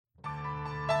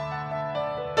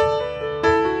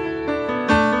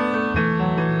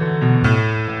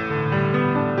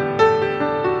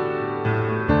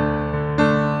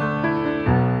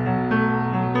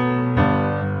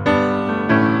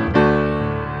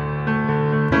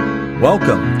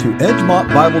Welcome to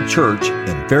Edgemont Bible Church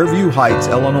in Fairview Heights,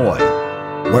 Illinois,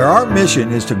 where our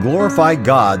mission is to glorify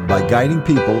God by guiding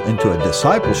people into a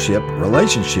discipleship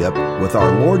relationship with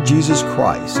our Lord Jesus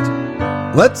Christ.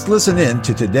 Let's listen in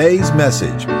to today's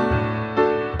message. I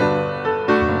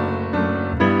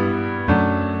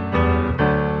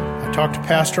talked to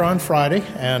Pastor on Friday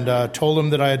and told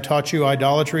him that I had taught you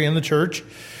idolatry in the church.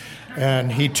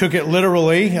 And he took it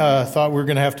literally, thought we were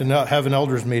going to have an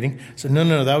elders meeting. I said,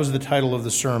 no, that was the title of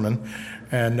the sermon.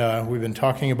 And we've been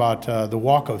talking about the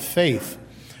walk of faith.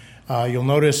 You'll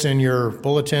notice in your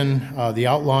bulletin, the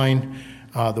outline,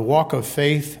 the walk of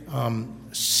faith,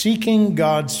 seeking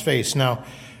God's face. Now,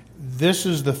 this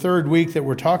is the third week that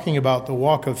we're talking about the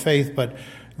walk of faith, but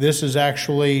this is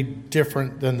actually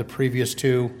different than the previous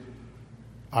two,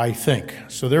 I think.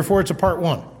 So therefore, it's a part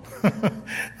one.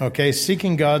 Okay,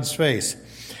 seeking God's face.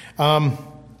 In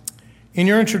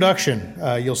your introduction,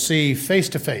 you'll see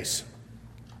face-to-face.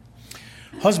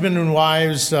 Husband and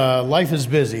wives, life is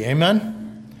busy,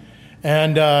 amen?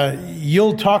 And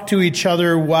you'll talk to each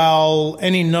other while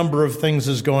any number of things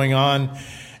is going on.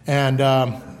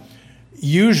 And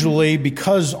usually,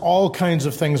 because all kinds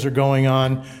of things are going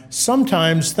on,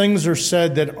 sometimes things are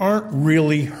said that aren't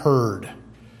really heard.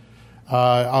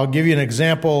 I'll give you an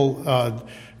example.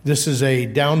 This is a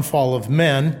downfall of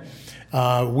men.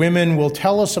 Women will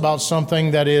tell us about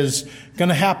something that is going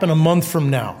to happen a month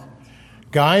from now.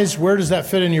 Guys, where does that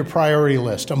fit in your priority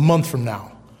list? A month from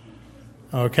now.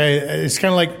 Okay, it's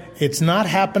kind of like, it's not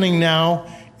happening now,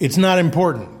 it's not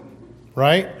important,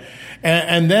 right?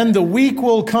 And then the week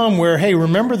will come where, hey,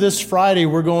 remember this Friday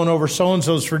we're going over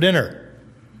so-and-so's for dinner.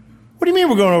 What do you mean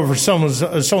we're going over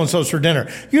so-and-so's for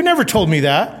dinner? You never told me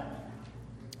that.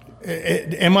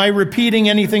 Am I repeating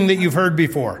anything that you've heard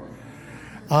before?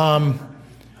 The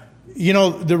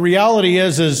reality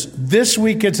is this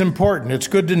week it's important. It's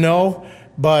good to know,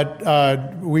 but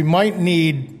we might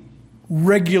need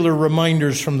regular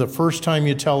reminders from the first time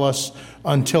you tell us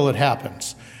until it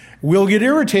happens. We'll get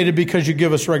irritated because you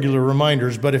give us regular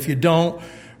reminders, but if you don't,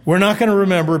 we're not going to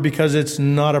remember because it's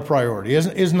not a priority.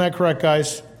 Isn't that correct,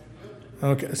 guys?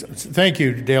 Okay, thank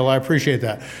you, Dale. I appreciate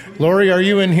that. Lori, are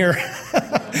you in here?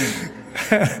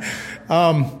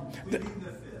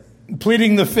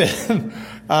 Pleading the fifth.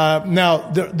 Now,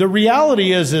 the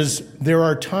reality is there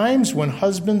are times when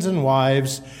husbands and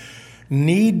wives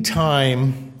need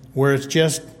time where it's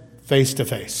just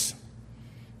face-to-face.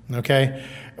 Okay?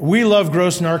 We love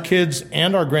grossing our kids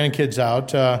and our grandkids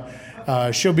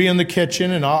out. She'll be in the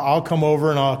kitchen, and I'll come over,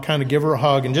 and I'll kind of give her a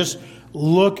hug and just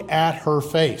look at her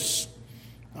face.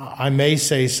 I may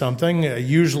say something.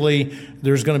 Usually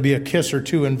there's going to be a kiss or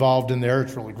two involved in there.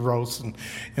 It's really gross and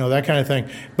that kind of thing.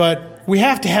 But we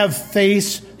have to have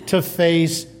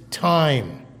face-to-face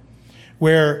time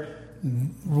where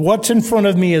what's in front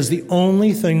of me is the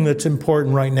only thing that's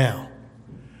important right now.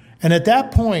 And at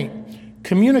that point,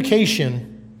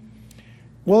 communication,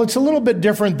 well, it's a little bit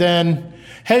different than,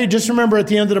 hey, just remember at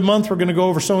the end of the month we're going to go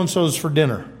over so-and-so's for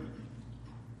dinner.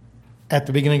 At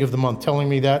the beginning of the month, telling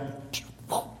me that.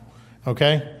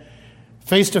 Okay?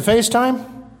 Face-to-face time,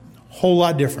 whole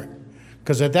lot different.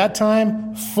 Because at that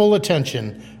time, full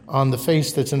attention on the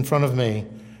face that's in front of me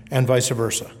and vice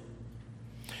versa.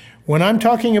 When I'm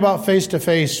talking about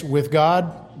face-to-face with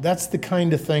God, that's the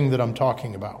kind of thing that I'm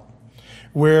talking about.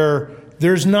 Where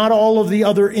there's not all of the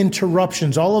other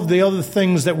interruptions, all of the other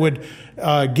things that would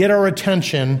get our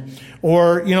attention,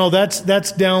 or,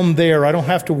 that's down there. I don't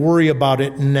have to worry about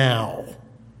it now.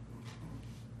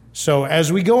 So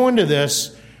as we go into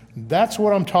this, that's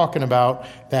what I'm talking about,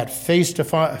 that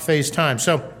face-to-face time.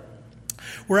 So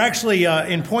we're actually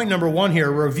in point number one here,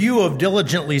 review of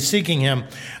diligently seeking Him.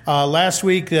 Last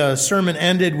week, the sermon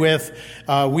ended with,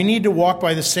 we need to walk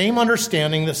by the same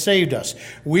understanding that saved us.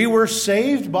 We were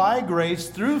saved by grace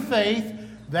through faith,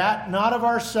 that not of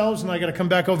ourselves. And I got to come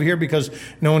back over here because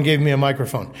no one gave me a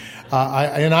microphone.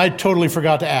 I totally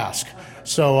forgot to ask.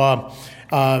 So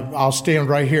I'll stand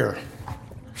right here.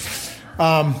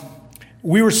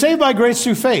 We were saved by grace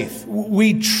through faith.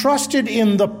 We trusted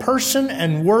in the person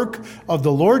and work of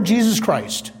the Lord Jesus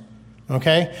Christ.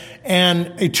 Okay?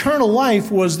 And eternal life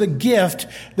was the gift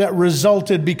that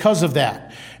resulted because of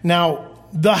that. Now,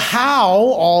 the how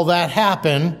all that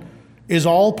happened is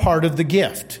all part of the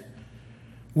gift.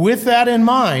 With that in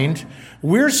mind,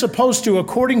 we're supposed to,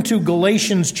 according to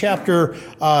Galatians chapter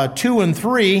 2 and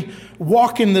 3,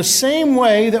 walk in the same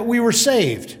way that we were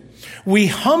saved. We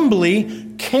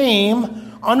humbly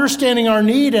came, understanding our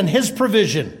need and His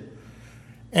provision.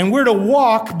 And we're to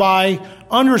walk by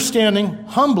understanding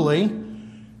humbly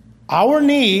our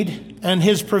need and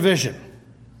His provision.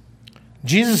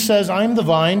 Jesus says, I am the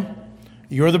vine,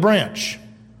 You're the branch.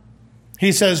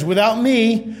 He says, without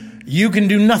me, you can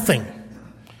do nothing.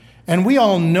 And we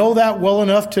all know that well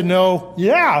enough to know,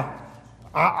 yeah,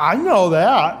 I know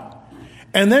that.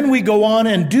 And then we go on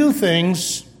and do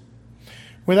things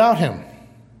without him.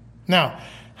 Now,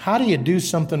 how do you do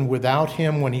something without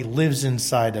him when he lives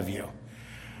inside of you?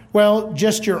 Well,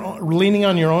 just leaning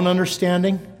on your own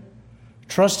understanding,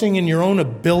 trusting in your own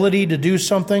ability to do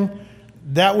something,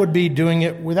 that would be doing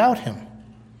it without him.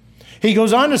 He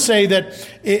goes on to say that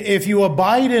if you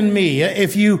abide in me,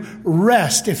 if you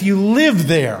rest, if you live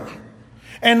there,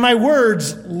 and my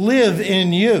words live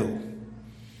in you,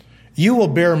 you will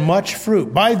bear much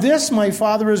fruit. By this my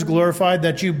Father is glorified,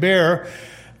 that you bear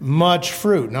much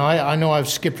fruit. Now, I know I've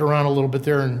skipped around a little bit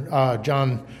there in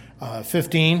John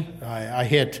 15. I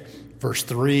hit verse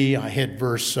 3, I hit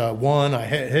verse 1, I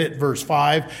hit verse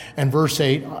 5, and verse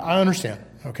 8. I understand,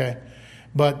 okay?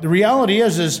 But the reality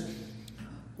is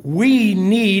we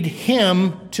need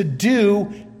him to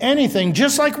do anything,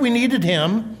 just like we needed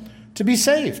him to be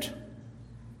saved.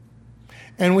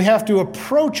 And we have to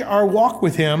approach our walk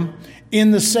with him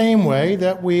in the same way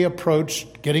that we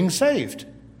approached getting saved.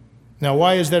 Now,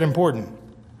 why is that important?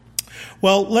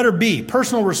 Well, letter B,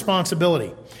 personal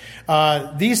responsibility.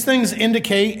 These things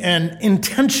indicate an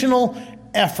intentional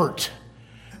effort,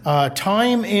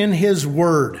 time in his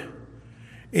word.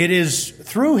 It is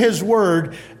through his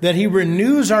word that he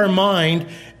renews our mind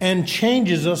and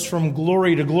changes us from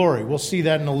glory to glory. We'll see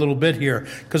that in a little bit here,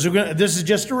 because this is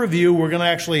just a review. We're going to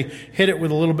actually hit it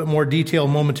with a little bit more detail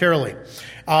momentarily.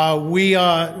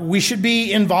 We should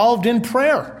be involved in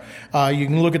prayer. You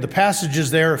can look at the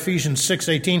passages there, Ephesians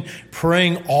 6:18,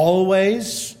 praying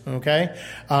always, okay?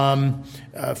 1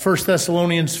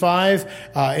 Thessalonians 5,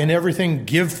 in everything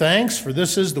give thanks, for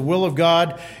this is the will of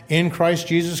God in Christ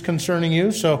Jesus concerning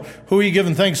you. So who are you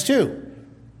giving thanks to?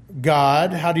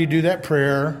 God. How do you do that?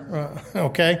 Prayer,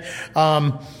 okay?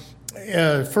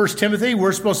 1 Timothy,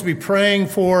 we're supposed to be praying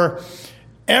for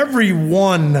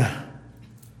everyone.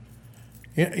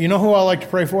 You know who I like to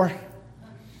pray for?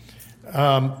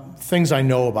 Things I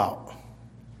know about.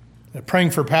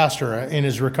 Praying for Pastor in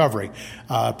his recovery.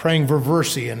 Praying for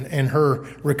Versi in her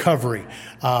recovery.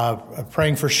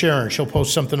 Praying for Sharon. She'll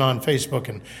post something on Facebook,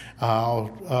 and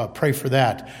I'll pray for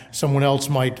that. Someone else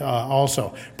might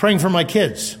also. Praying for my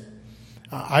kids.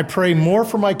 I pray more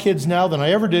for my kids now than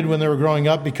I ever did when they were growing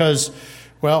up because,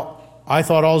 well, I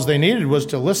thought all they needed was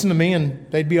to listen to me and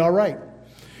they'd be all right.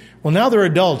 Well, now they're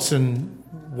adults, and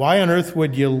why on earth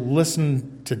would you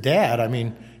listen to Dad? I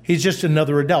mean, he's just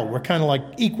another adult. We're kind of like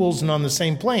equals and on the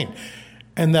same plane.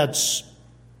 And that's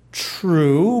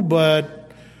true,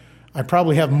 but I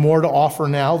probably have more to offer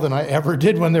now than I ever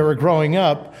did when they were growing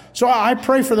up. So I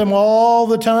pray for them all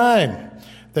the time,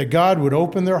 that God would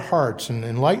open their hearts and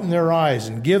enlighten their eyes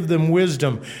and give them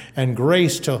wisdom and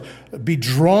grace to be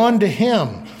drawn to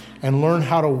him and learn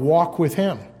how to walk with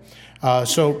him.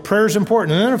 So prayer is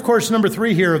important. And then, of course, number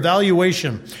 3 here,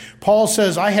 evaluation. Paul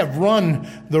says, I have run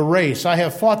the race. I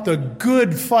have fought the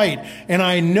good fight. And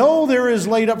I know there is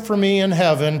laid up for me in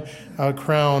heaven a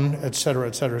crown, etc.,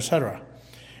 etc., etc.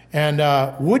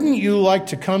 And wouldn't you like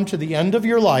to come to the end of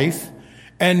your life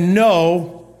and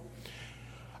know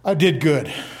I did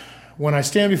good? When I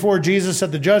stand before Jesus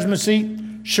at the judgment seat,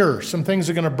 sure, some things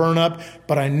are going to burn up,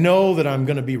 but I know that I'm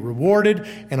going to be rewarded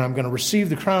and I'm going to receive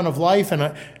the crown of life.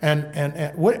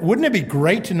 And wouldn't it be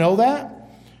great to know that?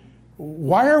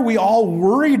 Why are we all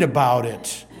worried about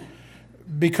it?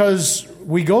 Because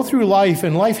we go through life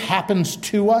and life happens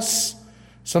to us.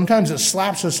 Sometimes it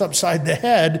slaps us upside the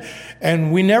head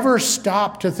and we never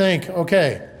stop to think,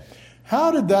 okay,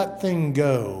 how did that thing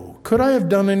go? Could I have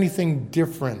done anything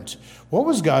different? What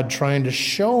was God trying to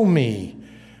show me?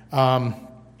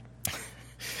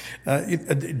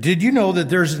 Did you know that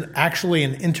there's actually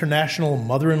an International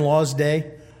Mother-in-Law's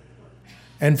Day?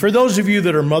 And for those of you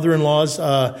that are mother-in-laws,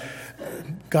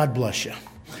 God bless you.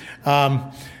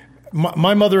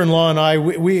 My mother-in-law and I,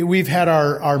 we've had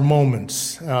our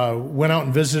moments. Went out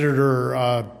and visited her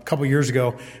a couple years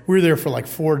ago. We were there for like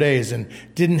 4 days and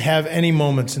didn't have any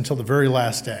moments until the very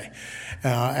last day.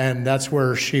 And that's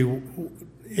where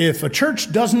if a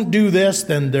church doesn't do this,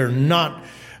 then they're not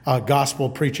a gospel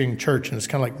preaching church. And it's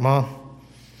kind of like, Mom,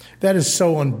 that is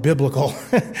so unbiblical.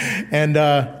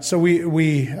 And so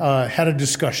we had a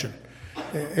discussion.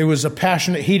 It was a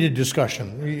passionate, heated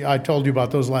discussion. I told you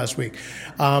about those last week.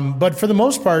 But for the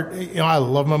most part, I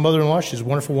love my mother-in-law. She's a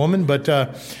wonderful woman. But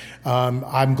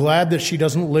I'm glad that she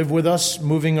doesn't live with us,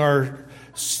 moving our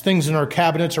things in our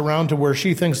cabinets around to where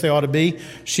she thinks they ought to be.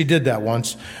 She did that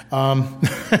once.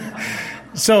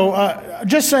 So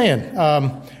just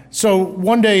saying, So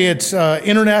one day it's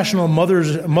International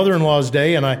Mother-in-Law's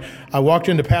Day, and I walked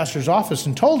into Pastor's office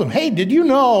and told him, hey, did you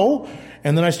know?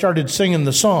 And then I started singing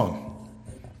the song,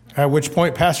 at which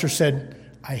point Pastor said,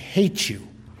 I hate you,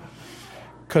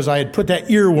 because I had put that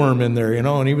earworm in there,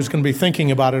 and he was going to be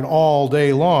thinking about it all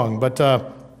day long. But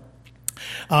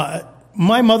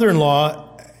my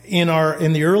mother-in-law,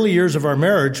 in the early years of our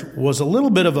marriage, was a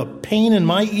little bit of a pain in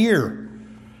my ear.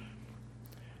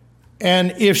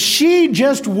 And if she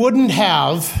just wouldn't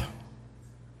have,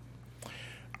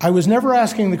 I was never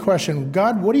asking the question,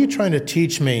 God, what are you trying to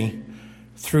teach me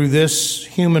through this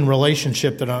human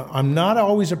relationship that I'm not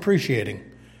always appreciating?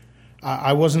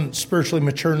 I wasn't spiritually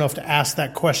mature enough to ask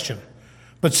that question.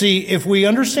 But see, if we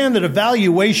understand that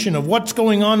evaluation of what's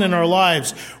going on in our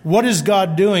lives, what is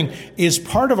God doing, is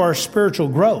part of our spiritual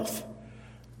growth,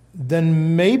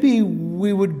 then maybe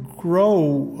we would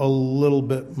grow a little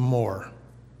bit more.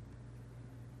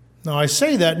 Now, I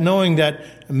say that knowing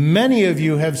that many of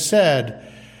you have said,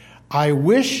 I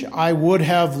wish I would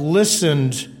have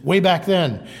listened way back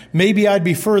then. Maybe I'd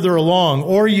be further along.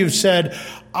 Or you've said,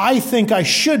 I think I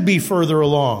should be further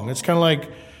along. It's kind of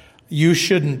like, you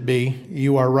shouldn't be.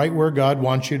 You are right where God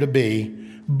wants you to be.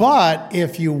 But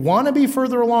if you want to be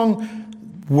further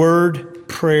along, word,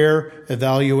 prayer,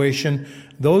 evaluation,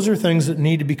 those are things that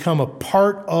need to become a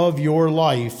part of your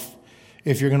life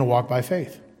if you're going to walk by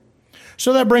faith.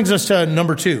 So that brings us to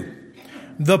number 2,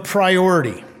 the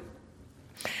priority.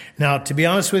 Now, to be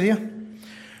honest with you,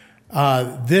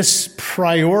 this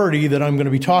priority that I'm going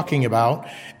to be talking about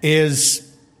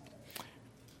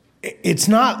it's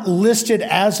not listed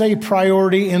as a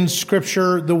priority in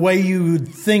Scripture the way you would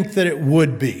think that it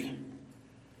would be.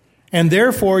 And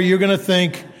therefore, you're going to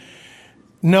think,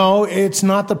 no, it's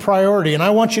not the priority. And I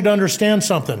want you to understand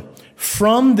something.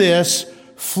 From this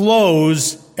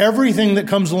flows everything that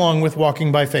comes along with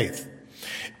walking by faith.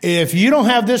 If you don't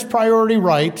have this priority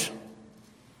right,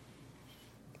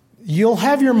 you'll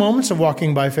have your moments of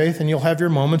walking by faith, and you'll have your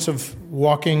moments of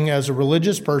walking as a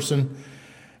religious person,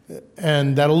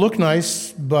 and that'll look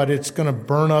nice, but it's going to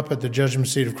burn up at the judgment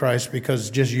seat of Christ because it's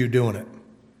just you doing it.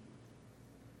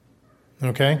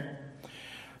 Okay?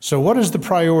 So what is the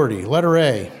priority? Letter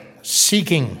A,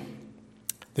 seeking.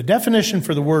 The definition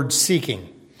for the word seeking: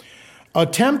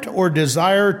 attempt or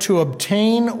desire to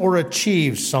obtain or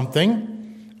achieve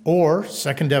something, or,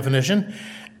 second definition,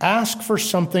 ask for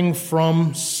something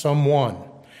from someone.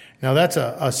 Now that's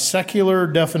a secular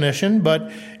definition,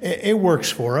 but it works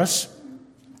for us.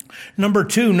 Number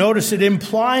 2, notice it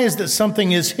implies that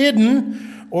something is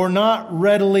hidden or not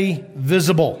readily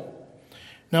visible.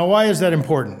 Now why is that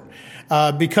important?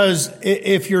 Because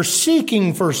if you're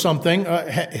seeking for something,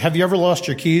 have you ever lost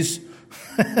your keys?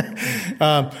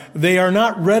 They are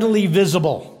not readily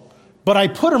visible, but I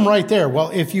put them right there.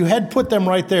 Well, if you had put them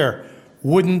right there,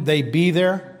 wouldn't they be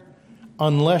there?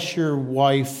 Unless your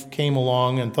wife came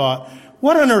along and thought,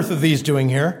 what on earth are these doing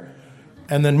here?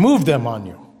 And then moved them on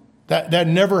you. That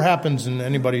never happens in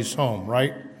anybody's home,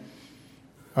 right?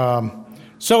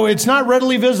 So it's not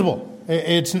readily visible.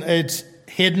 It's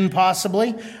hidden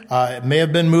possibly. It may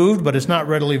have been moved, but it's not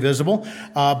readily visible.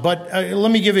 But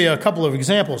let me give you a couple of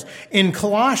examples. In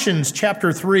Colossians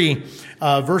chapter 3,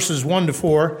 verses 1 to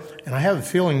 4, and I have a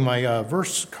feeling my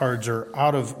verse cards are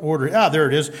out of order. There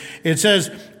it is. It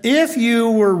says, if you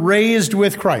were raised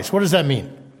with Christ. What does that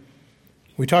mean?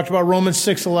 We talked about Romans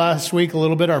 6 last week a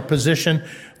little bit, our position.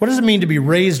 What does it mean to be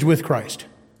raised with Christ?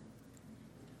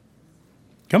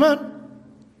 Come on.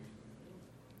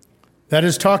 That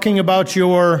is talking about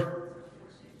your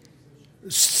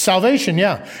salvation,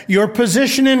 yeah. Your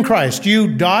position in Christ.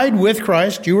 You died with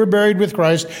Christ. You were buried with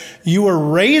Christ. You were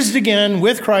raised again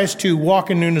with Christ to walk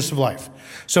in newness of life.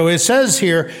 So it says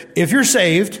here, if you're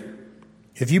saved,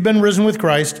 if you've been risen with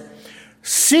Christ,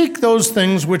 seek those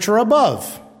things which are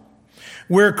above,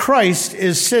 where Christ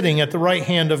is sitting at the right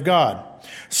hand of God.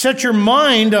 Set your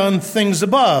mind on things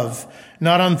above,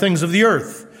 not on things of the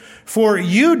earth. For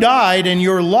you died, and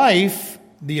your life,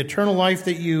 the eternal life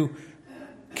that you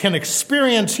can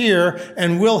experience here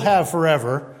and will have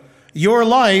forever, your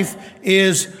life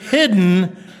is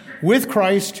hidden with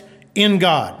Christ in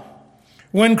God.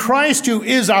 When Christ, who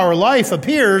is our life,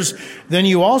 appears, then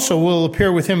you also will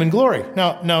appear with him in glory.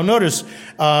 Now notice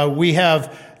we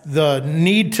have the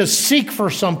need to seek for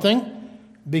something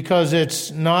because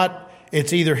it's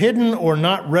either hidden or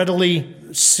not readily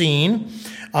seen.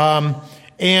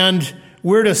 And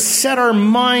we're to set our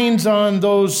minds on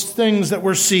those things that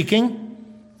we're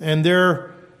seeking, and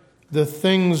they're the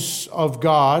things of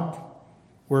God,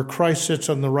 where Christ sits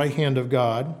on the right hand of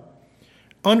God,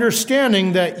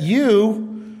 understanding that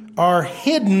you are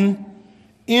hidden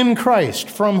in Christ.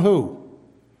 From who?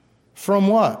 From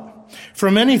what?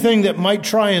 From anything that might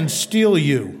try and steal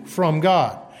you from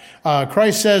God.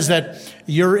 Christ says that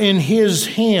you're in his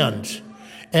hand,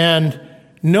 and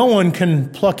no one can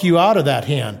pluck you out of that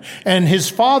hand. And his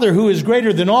Father, who is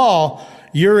greater than all,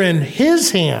 you're in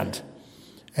his hand,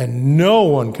 and no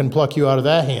one can pluck you out of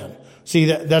that hand. See,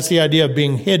 that's the idea of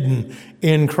being hidden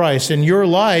in Christ. And your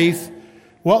life,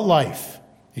 what life?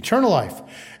 Eternal life.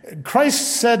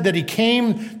 Christ said that he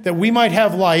came that we might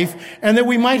have life, and that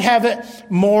we might have it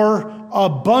more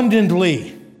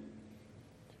abundantly.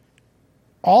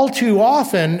 All too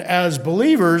often, as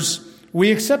believers,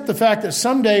 we accept the fact that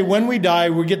someday when we die,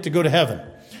 we get to go to heaven.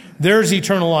 There's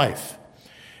eternal life.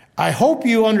 I hope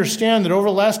you understand that over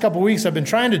the last couple of weeks, I've been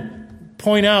trying to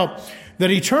point out that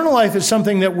eternal life is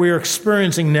something that we're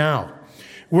experiencing now.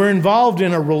 We're involved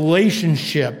in a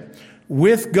relationship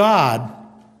with God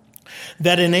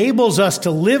that enables us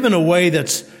to live in a way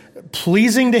that's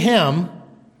pleasing to him,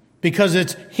 because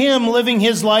it's him living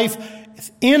his life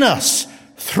in us,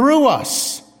 through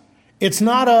us. It's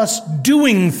not us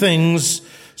doing things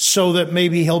so that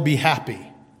maybe he'll be happy.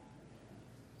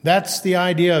 That's the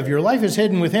idea of your life is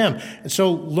hidden with him. And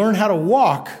so learn how to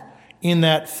walk in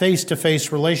that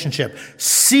face-to-face relationship.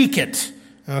 Seek it.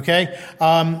 Okay?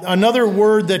 Another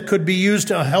word that could be used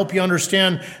to help you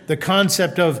understand the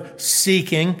concept of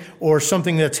seeking or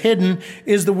something that's hidden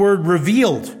is the word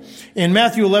revealed. In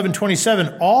Matthew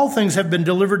 11:27, all things have been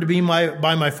delivered to me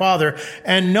by my Father,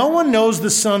 and no one knows the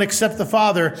Son except the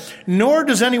Father, nor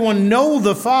does anyone know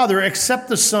the Father except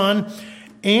the Son,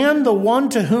 and the one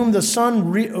to whom the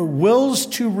Son wills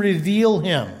to reveal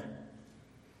him.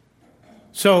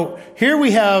 So here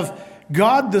we have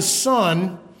God the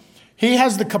Son. He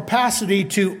has the capacity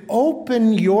to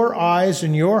open your eyes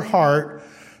and your heart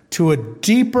to a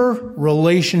deeper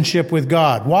relationship with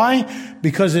God. Why?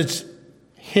 Because it's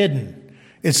hidden.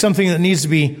 It's something that needs to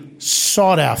be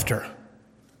sought after.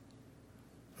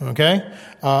 Okay?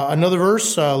 Another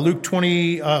verse, Luke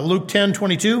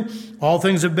 10:22. All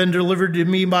things have been delivered to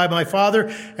me by my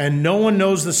Father, and no one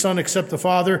knows the Son except the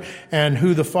Father, and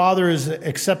who the Father is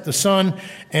except the Son,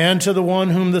 and to the one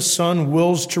whom the Son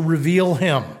wills to reveal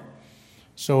him.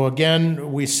 So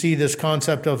again, we see this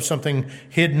concept of something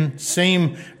hidden.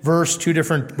 Same verse, two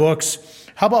different books.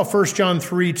 How about 1 John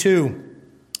 3:2?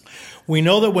 We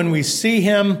know that when we see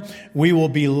him, we will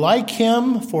be like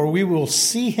him, for we will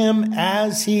see him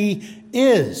as he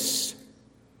is.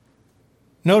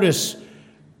 Notice,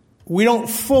 we don't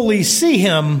fully see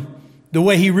him the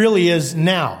way he really is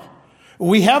now.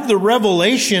 We have the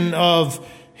revelation of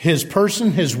his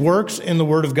person, his works in the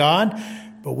Word of God,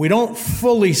 but we don't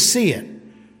fully see it.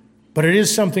 But it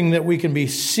is something that we can be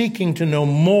seeking to know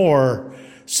more,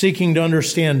 seeking to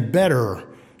understand better,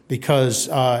 because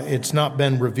it's not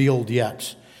been revealed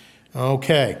yet.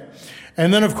 Okay.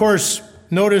 And then, of course,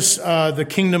 notice the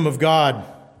kingdom of God.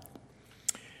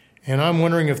 And I'm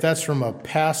wondering if that's from a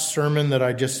past sermon that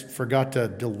I just forgot to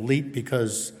delete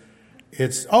because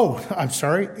it's, I'm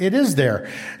sorry, it is there.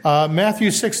 Matthew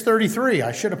 6:33,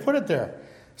 I should have put it there.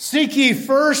 Seek ye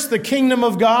first the kingdom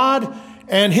of God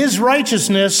and his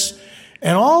righteousness,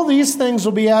 and all these things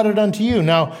will be added unto you.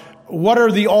 Now, what are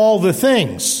all the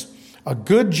things? A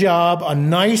good job, a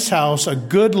nice house, a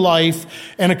good life,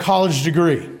 and a college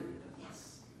degree.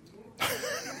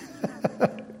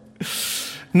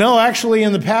 No, actually,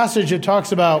 in the passage, it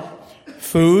talks about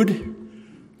food,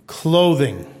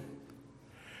 clothing.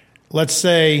 Let's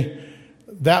say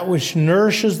that which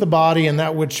nourishes the body and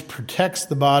that which protects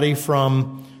the body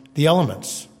from the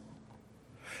elements.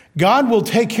 God will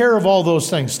take care of all those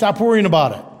things. Stop worrying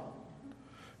about it.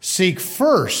 Seek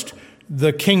first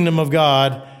the kingdom of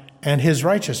God and his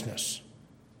righteousness.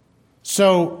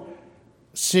 So,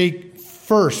 seek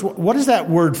first. What does that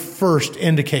word first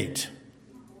indicate?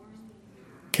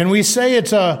 Can we say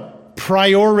it's a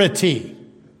priority?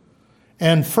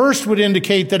 And first would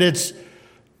indicate that it's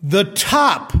the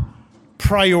top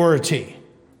priority.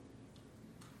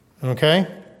 Okay?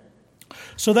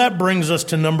 So that brings us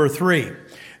to number 3.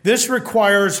 This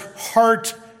requires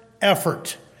heart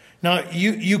effort. Now,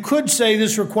 you could say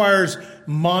this requires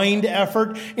mind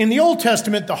effort. In the Old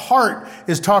Testament, the heart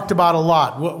is talked about a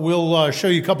lot. We'll show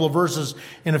you a couple of verses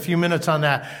in a few minutes on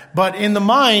that. But in the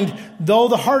mind, though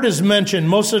the heart is mentioned,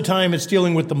 most of the time it's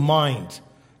dealing with the mind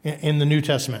in the New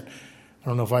Testament. I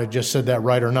don't know if I just said that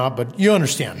right or not, but you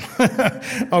understand.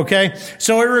 Okay?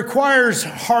 So it requires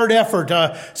hard effort.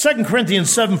 2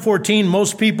 Corinthians 7:14,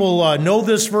 most people know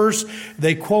this verse.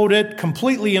 They quote it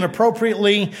completely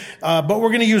inappropriately, but we're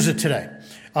going to use it today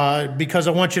because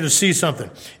I want you to see something.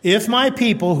 If my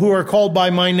people who are called by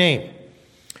my name,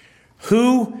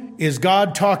 who is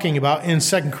God talking about in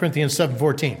 2 Corinthians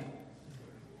 7:14?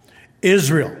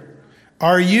 Israel.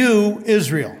 Are you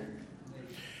Israel?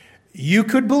 You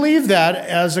could believe that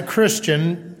as a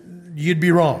Christian, you'd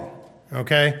be wrong,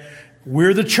 okay?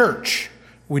 We're the church.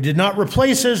 We did not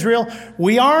replace Israel.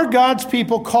 We are God's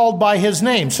people called by his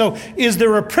name. So is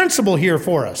there a principle here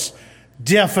for us?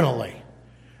 Definitely.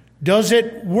 Does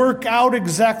it work out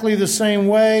exactly the same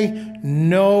way?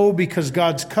 No, because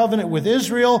God's covenant with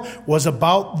Israel was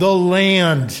about the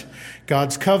land.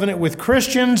 God's covenant with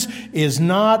Christians is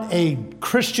not a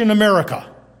Christian America.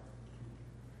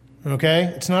 Okay?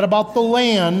 It's not about the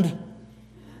land.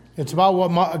 It's about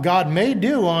what God may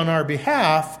do on our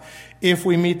behalf if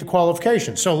we meet the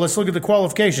qualifications. So let's look at the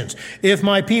qualifications. If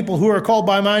my people who are called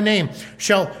by my name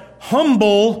shall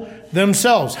humble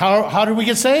themselves. How did we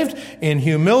get saved? In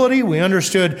humility, we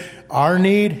understood our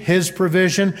need, his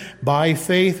provision. By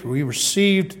faith, we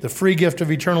received the free gift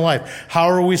of eternal life. How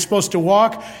are we supposed to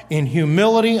walk? In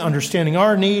humility, understanding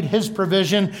our need, his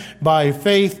provision. By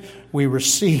faith, we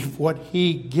receive what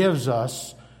he gives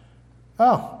us.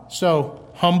 Oh, so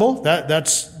humble,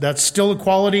 that's still a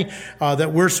quality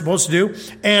that we're supposed to do.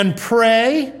 And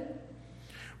pray.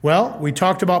 Well, we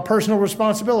talked about personal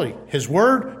responsibility. His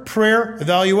word, prayer,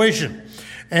 evaluation.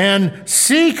 And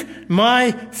seek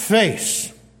my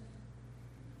face.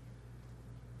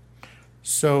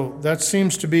 So that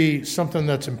seems to be something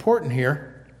that's important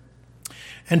here.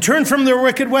 And turn from their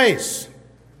wicked ways.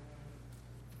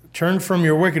 Turn from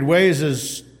your wicked ways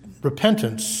is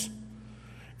repentance.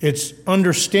 It's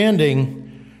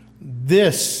understanding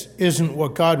this isn't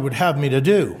what God would have me to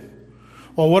do.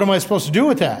 Well, what am I supposed to do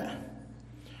with that?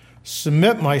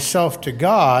 Submit myself to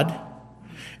God,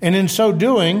 and in so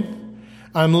doing,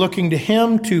 I'm looking to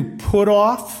him to put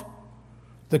off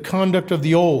the conduct of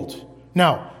the old.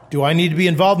 Now, do I need to be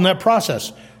involved in that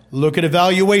process? Look at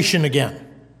evaluation again.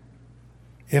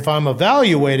 If I'm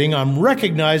evaluating, I'm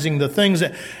recognizing the things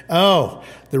that,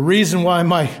 the reason why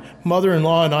my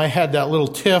mother-in-law and I had that little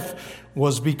tiff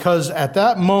was because at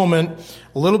that moment,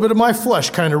 a little bit of my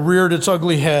flesh kind of reared its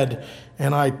ugly head,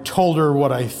 and I told her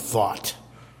what I thought.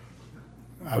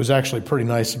 I was actually pretty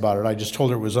nice about it. I just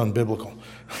told her it was unbiblical.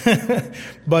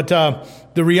 But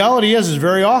the reality is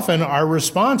very often our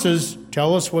responses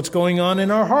tell us what's going on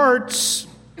in our hearts.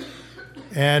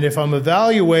 And if I'm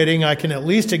evaluating, I can at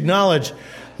least acknowledge,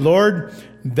 Lord,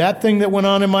 that thing that went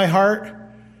on in my heart,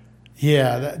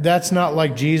 that's not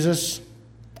like Jesus.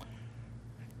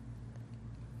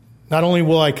 Not only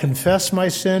will I confess my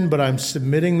sin, but I'm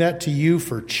submitting that to you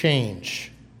for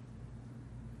change.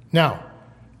 Now,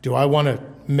 do I want to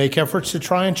make efforts to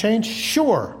try and change?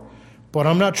 Sure. But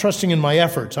I'm not trusting in my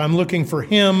efforts. I'm looking for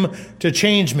him to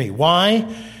change me. Why?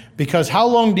 Because how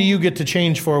long do you get to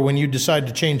change for when you decide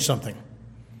to change something?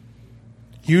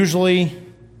 Usually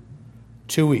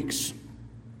 2 weeks.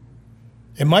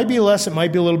 It might be less, it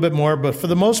might be a little bit more, but for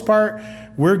the most part,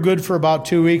 we're good for about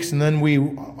 2 weeks, and then we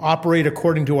operate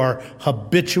according to our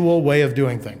habitual way of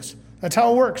doing things. That's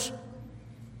how it works.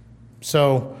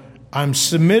 So I'm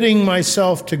submitting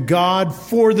myself to God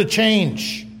for the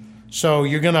change. So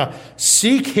you're going to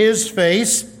seek his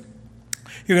face.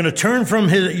 You're going to turn from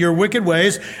your wicked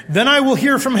ways. Then I will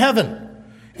hear from heaven.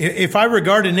 If I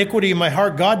regard iniquity in my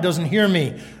heart, God doesn't hear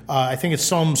me. I think it's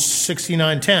Psalm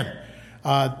 69:10.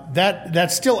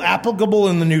 That's still applicable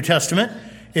in the New Testament.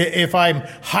 If I'm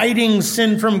hiding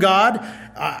sin from God,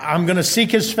 I'm going to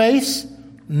seek his face.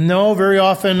 No, very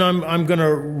often I'm going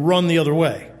to run the other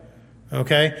way.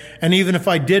 Okay? And even if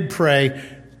I did pray,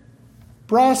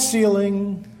 brass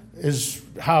ceiling is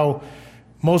how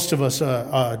most of us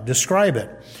describe it.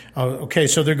 Okay,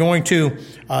 so they're going to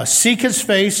seek his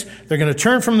face. They're going to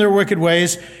turn from their wicked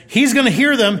ways. He's going to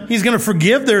hear them. He's going to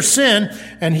forgive their sin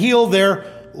and heal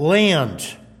their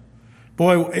land.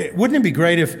 Boy, wouldn't it be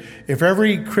great if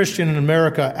every Christian in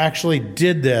America actually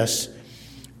did this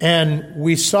and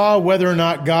we saw whether or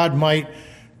not God might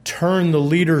turn the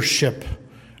leadership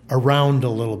around a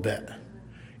little bit.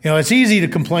 You know, it's easy to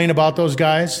complain about those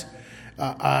guys.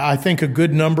 I think a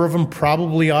good number of them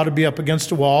probably ought to be up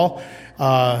against a wall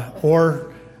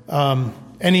or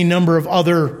any number of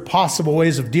other possible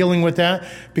ways of dealing with that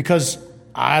because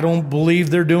I don't believe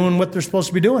they're doing what they're supposed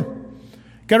to be doing.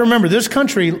 Got to remember, this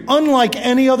country, unlike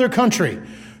any other country,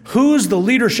 who's the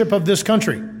leadership of this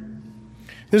country?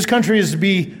 This country is to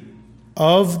be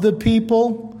of the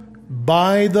people,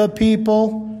 by the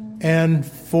people, and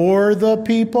for the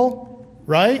people,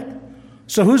 right?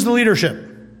 So who's the leadership?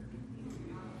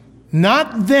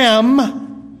 Not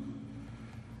them.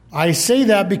 I say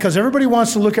that because everybody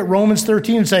wants to look at Romans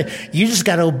 13 and say, you just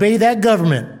got to obey that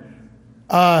government.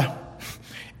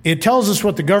 It tells us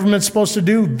what the government's supposed to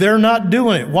do. They're not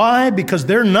doing it. Why? Because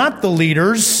they're not the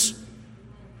leaders,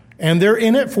 and they're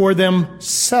in it for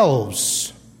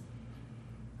themselves.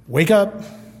 Wake up.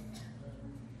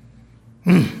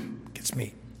 Gets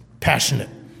me passionate,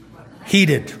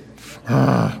 heated.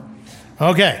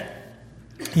 Okay.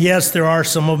 Yes, there are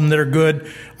some of them that are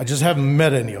good. I just haven't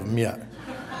met any of them yet.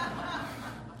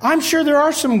 I'm sure there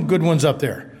are some good ones up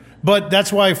there. But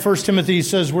that's why 1 Timothy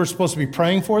says we're supposed to be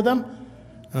praying for them.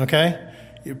 Okay?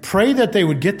 You pray that they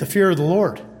would get the fear of the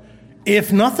Lord.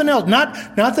 If nothing else,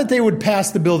 not that they would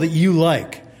pass the bill that you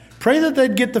like. Pray that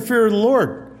they'd get the fear of the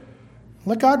Lord.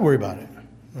 Let God worry about it.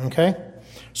 Okay?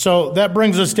 So that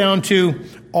brings us down to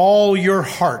all your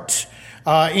heart.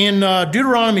 In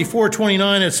Deuteronomy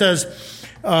 4:29 it says,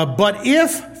 but if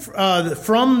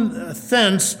from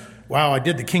thence, wow, I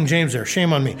did the King James there,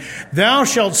 shame on me. Thou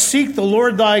shalt seek the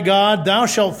Lord thy God, thou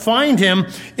shalt find him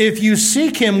if you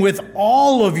seek him with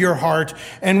all of your heart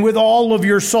and with all of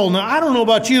your soul. Now, I don't know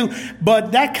about you,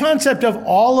 but that concept of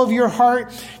all of your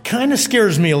heart kind of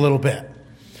scares me a little bit.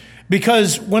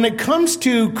 Because when it comes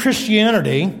to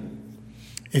Christianity,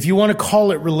 if you want to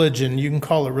call it religion, you can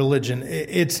call it religion.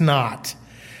 It's not.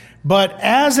 But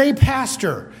as a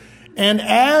pastor and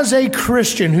as a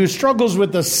Christian who struggles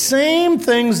with the same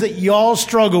things that y'all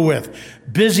struggle with,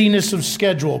 busyness of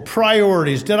schedule,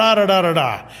 priorities,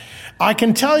 I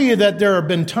can tell you that there have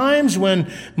been times when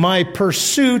my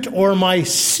pursuit or my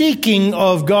seeking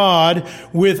of God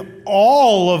with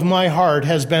all of my heart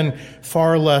has been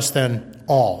far less than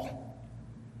all.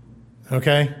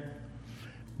 Okay?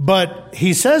 But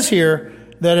he says here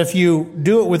that if you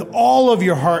do it with all of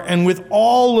your heart and with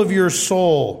all of your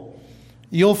soul,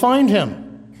 you'll find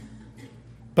him.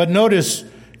 But notice,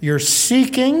 you're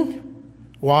seeking.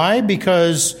 Why?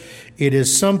 Because it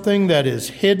is something that is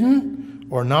hidden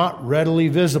or not readily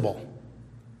visible.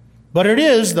 But it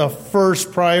is the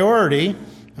first priority.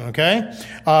 Okay?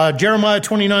 Jeremiah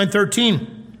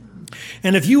 29:13.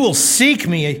 And if you will seek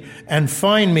me and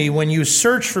find me when you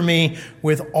search for me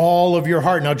with all of your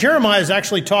heart. Now, Jeremiah is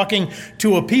actually talking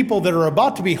to a people that are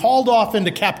about to be hauled off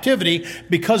into captivity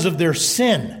because of their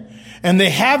sin. And they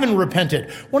haven't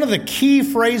repented. One of the key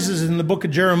phrases in the book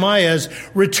of Jeremiah is,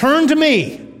 return to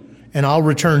me and I'll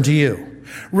return to you.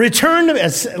 Return to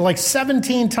me, like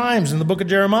 17 times in the book of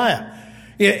Jeremiah.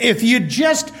 If you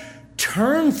just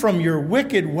turn from your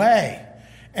wicked way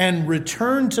and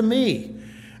return to me,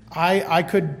 I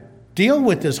could deal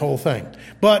with this whole thing.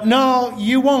 But no,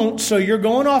 you won't. So you're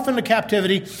going off into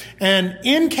captivity. And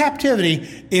in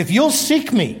captivity, if you'll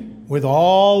seek me with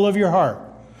all of your heart,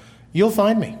 you'll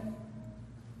find me.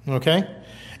 Okay?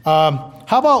 How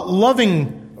about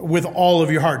loving with all of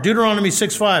your heart? Deuteronomy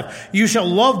 6:5. You shall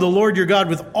love the Lord your God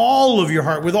with all of your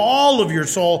heart, with all of your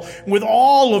soul, with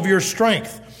all of your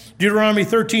strength. Deuteronomy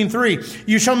 13:3,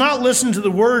 you shall not listen to the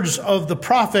words of the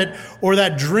prophet or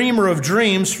that dreamer of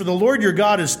dreams, for the Lord your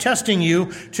God is testing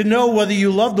you to know whether you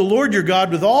love the Lord your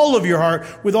God with all of your heart,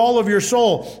 with all of your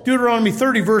soul. Deuteronomy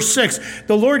 30, verse 6,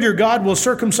 the Lord your God will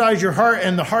circumcise your heart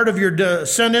and the heart of your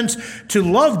descendants to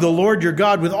love the Lord your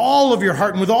God with all of your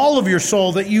heart and with all of your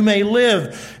soul, that you may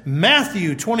live.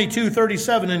 Matthew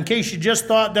 22:37, in case you just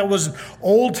thought that was an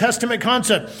Old Testament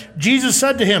concept, Jesus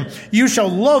said to him, you shall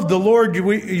love the Lord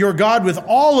your God with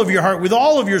all of your heart, with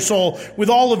all of your soul, with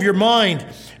all of your mind.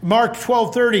 Mark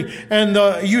 12:30,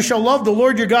 and you shall love the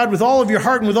Lord your God with all of your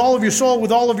heart and with all of your soul,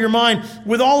 with all of your mind,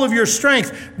 with all of your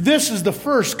strength. This is the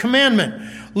first commandment.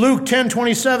 Luke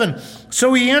 10:27,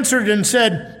 so he answered and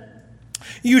said,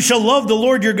 you shall love the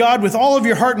Lord your God with all of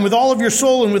your heart and with all of your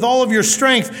soul and with all of your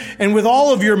strength and with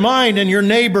all of your mind, and your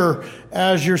neighbor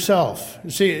as yourself.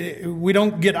 See, we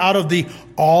don't get out of the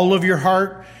all of your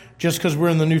heart just because we're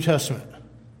in the New Testament.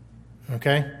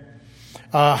 Okay?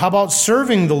 How about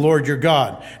serving the Lord your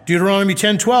God? Deuteronomy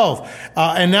 10:12.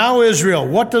 And now, Israel,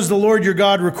 what does the Lord your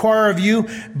God require of you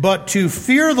but to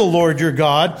fear the Lord your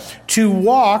God, to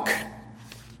walk...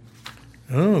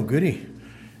 Oh, goody.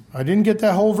 I didn't get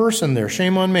that whole verse in there.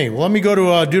 Shame on me. Well, let me go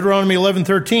to Deuteronomy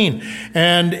 11:13.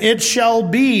 And it shall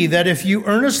be that if you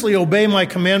earnestly obey my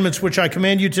commandments, which I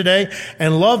command you today,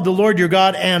 and love the Lord your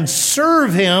God and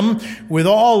serve him with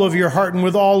all of your heart and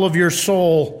with all of your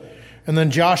soul. And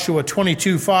then Joshua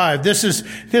 22:5. This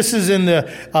is in the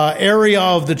area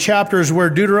of the chapters where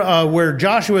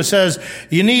Joshua says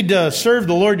you need to serve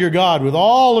the Lord your God with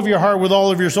all of your heart, with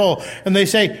all of your soul. And they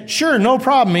say, sure, no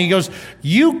problem. And he goes,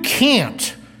 you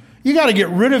can't. You got to get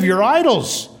rid of your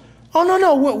idols. Oh,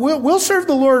 no, we'll serve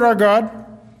the Lord our God.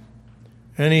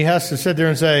 And he has to sit there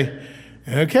and say,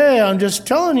 okay, I'm just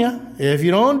telling you, if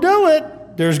you don't do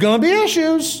it, there's going to be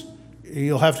issues.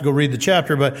 You'll have to go read the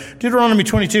chapter, but Deuteronomy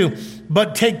 22.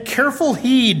 But take careful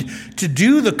heed to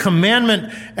do the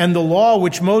commandment and the law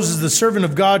which Moses, the servant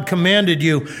of God, commanded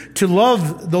you, to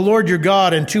love the Lord your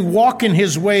God and to walk in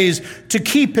his ways, to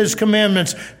keep his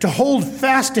commandments, to hold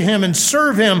fast to him and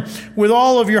serve him with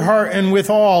all of your heart and with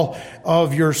all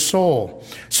of your soul.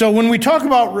 So when we talk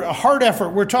about heart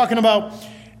effort, we're talking about,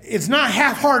 it's not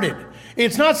half-hearted.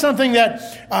 It's not something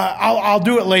that I'll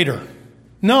do it later.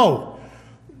 No.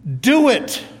 Do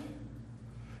it.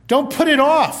 Don't put it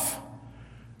off.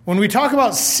 When we talk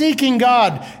about seeking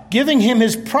God, giving him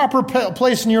his proper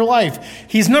place in your life,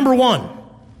 he's number one.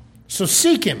 So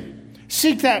seek him.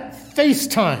 Seek that face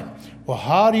time. Well,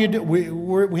 how do you do?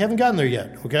 We haven't gotten there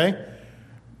yet, okay?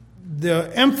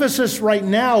 The emphasis right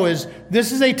now is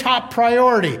this is a top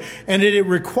priority, and it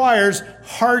requires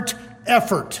heart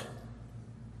effort.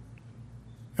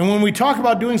 And when we talk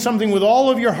about doing something with all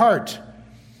of your heart,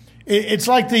 it's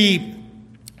like the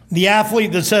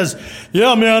athlete that says,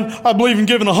 yeah, man, I believe in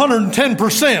giving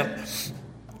 110%.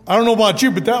 I don't know about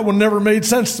you, but that one never made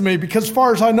sense to me because as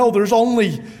far as I know, there's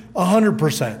only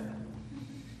 100%.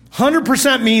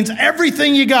 100% means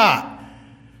everything you got.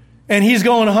 And he's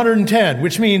going 110,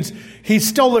 which means he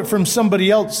stole it from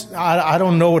somebody else. I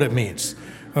don't know what it means,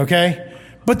 okay?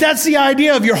 But that's the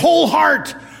idea of your whole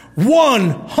heart,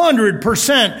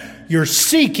 100%. You're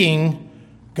seeking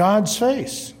God's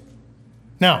face.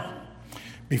 Now,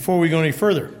 before we go any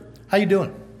further, how you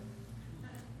doing?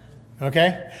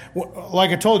 Okay?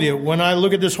 Like I told you, when I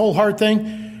look at this whole heart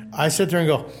thing, I sit there and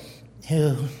go,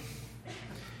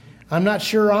 I'm not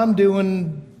sure I'm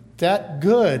doing that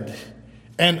good.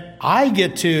 And I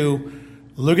get to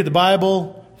look at the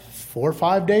Bible 4 or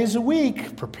 5 days a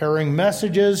week, preparing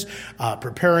messages,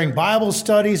 preparing Bible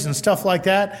studies and stuff like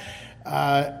that.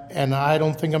 And I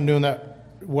don't think I'm doing that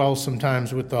well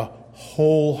sometimes with the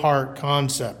whole heart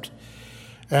concept.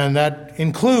 And that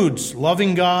includes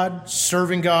loving God,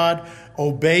 serving God,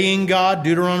 obeying God,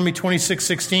 Deuteronomy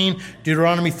 26:16,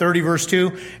 Deuteronomy 30, verse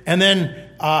 2. And then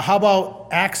how about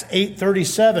Acts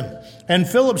 8:37? And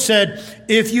Philip said,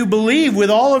 if you believe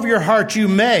with all of your heart, you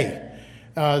may.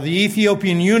 The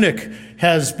Ethiopian eunuch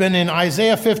has been in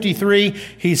Isaiah 53.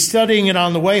 He's studying it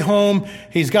on the way home.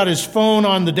 He's got his phone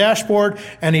on the dashboard,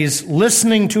 and he's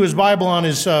listening to his Bible on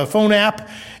his phone app.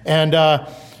 And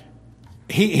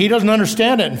he doesn't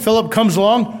understand it. And Philip comes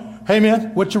along. Hey,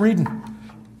 man, what you reading?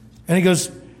 And he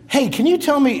goes, hey, can you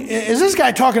tell me, is this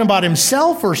guy talking about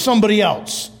himself or somebody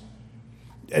else?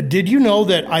 Did you know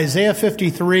that Isaiah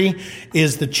 53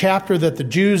 is the chapter that the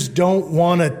Jews don't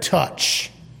want to touch?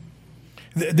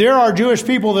 There are Jewish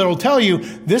people that will tell you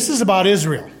this is about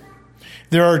Israel.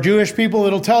 There are Jewish people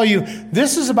that will tell you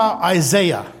this is about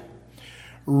Isaiah.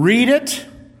 Read it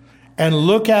and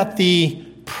look at the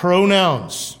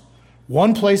pronouns.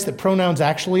 One place that pronouns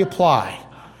actually apply.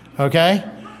 Okay?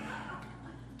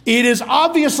 It is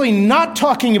obviously not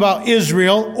talking about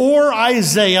Israel or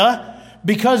Isaiah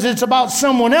because it's about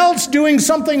someone else doing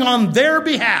something on their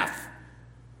behalf.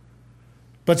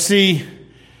 But see,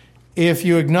 if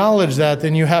you acknowledge that,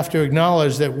 then you have to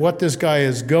acknowledge that what this guy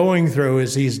is going through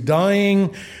is he's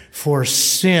dying for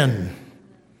sin.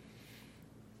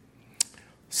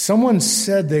 Someone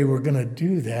said they were going to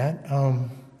do that.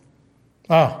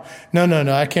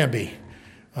 No, I can't be.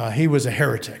 He was a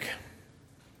heretic.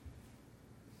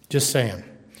 Just saying.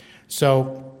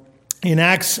 So in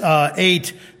Acts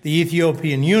 8, the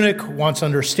Ethiopian eunuch wants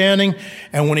understanding.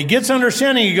 And when he gets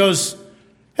understanding, he goes,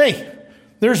 hey,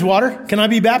 there's water. Can I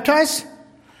be baptized?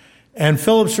 And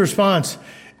Philip's response,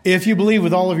 if you believe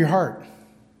with all of your heart.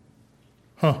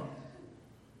 And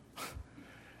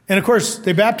of course,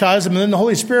 they baptized him, and then the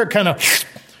Holy Spirit kind of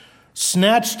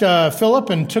snatched Philip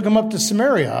and took him up to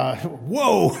Samaria.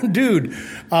 Whoa, dude.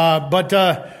 But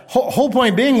whole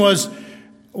point being was,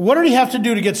 what did he have to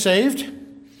do to get saved?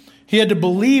 He had to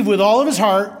believe with all of his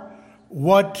heart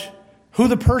who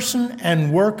the person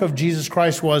and work of Jesus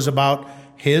Christ was about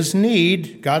his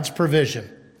need, God's provision.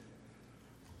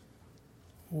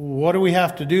 What do we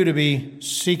have to do to be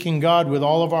seeking God with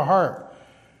all of our heart?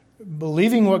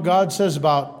 Believing what God says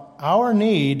about our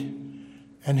need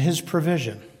and his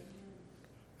provision.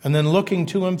 And then looking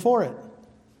to him for it.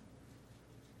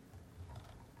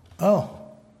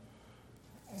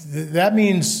 That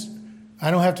means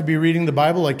I don't have to be reading the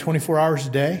Bible like 24 hours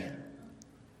a day?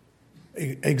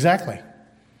 Exactly.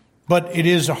 But it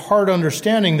is a hard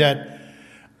understanding that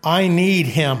I need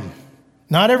him.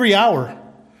 Not every hour,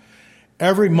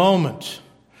 every moment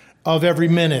of every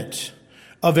minute,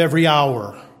 of every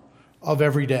hour, of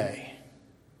every day.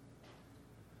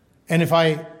 And if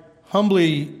I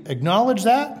humbly acknowledge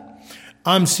that,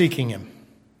 I'm seeking him.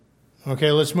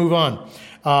 Okay, let's move on.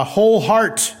 Whole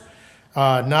heart.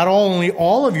 Not only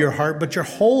all of your heart, but your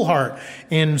whole heart.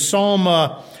 In Psalm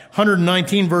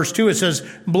 119, verse 2, it says,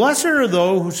 "Blessed are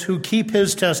those who keep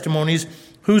his testimonies,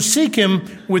 who seek him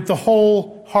with the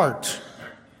whole heart."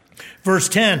 Verse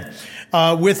 10,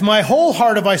 "With my whole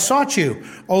heart have I sought you.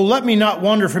 Oh, let me not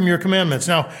wander from your commandments."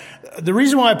 Now, the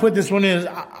reason why I put this one in is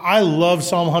I love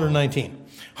Psalm 119.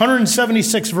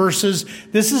 176 verses.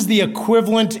 This is the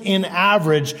equivalent in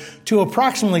average to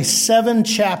approximately 7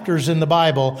 chapters in the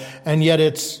Bible, and yet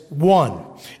it's one.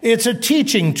 It's a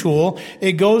teaching tool.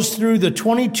 It goes through the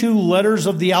 22 letters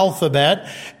of the alphabet,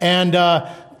 and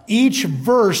each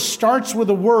verse starts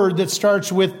with a word that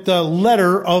starts with the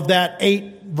letter of that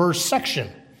 8-verse section.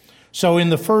 So in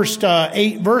the first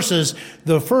 8 verses,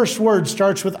 the first word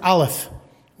starts with Aleph,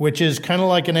 which is kind of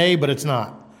like an A, but it's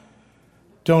not.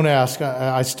 Don't ask.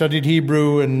 I studied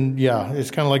Hebrew, and yeah, it's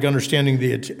kind of like understanding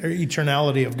the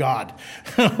eternality of God.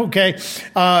 Okay,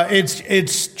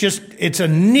 it's a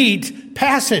neat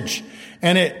passage,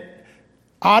 and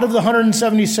out of the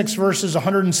 176 verses,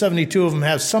 172 of them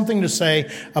have something to say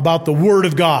about the Word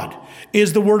of God.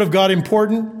 Is the Word of God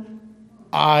important?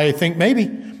 I think maybe.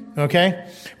 Okay,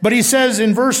 but he says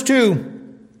in verse 2,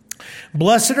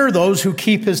 "Blessed are those who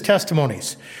keep his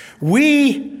testimonies."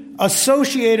 We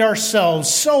associate ourselves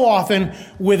so often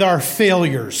with our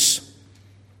failures.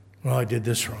 Well, I did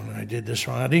this wrong, and I did this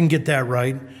wrong. I didn't get that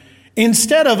right.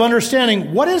 Instead of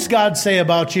understanding, what does God say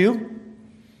about you?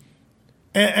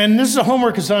 And this is a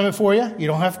homework assignment for you. You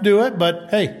don't have to do it, but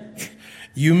hey,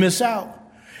 you miss out.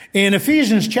 In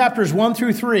Ephesians chapters 1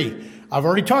 through 3, I've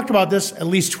already talked about this at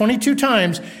least 22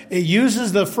 times. It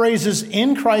uses the phrases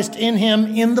 "in Christ, in him,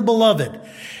 in the beloved."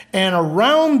 And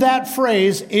around that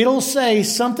phrase, it'll say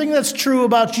something that's true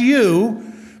about you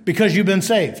because you've been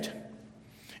saved.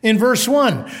 In verse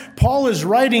 1, Paul is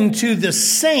writing to the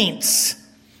saints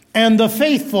and the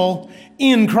faithful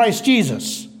in Christ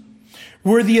Jesus.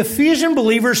 Were the Ephesian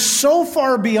believers so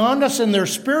far beyond us in their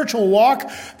spiritual walk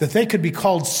that they could be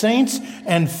called saints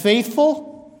and faithful?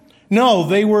 No,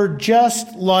 they were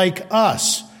just like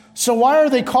us. So why are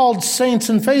they called saints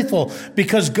and faithful?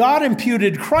 Because God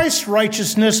imputed Christ's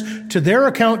righteousness to their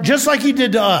account just like he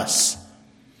did to us.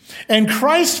 And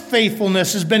Christ's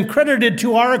faithfulness has been credited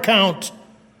to our account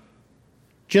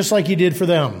just like he did for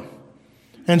them.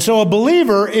 And so a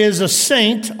believer is a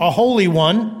saint, a holy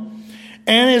one,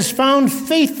 and is found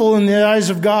faithful in the eyes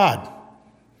of God.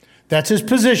 That's his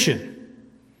position.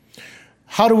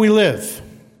 How do we live?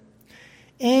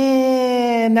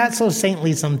 Not so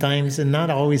saintly sometimes and not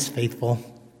always faithful.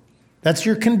 That's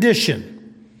your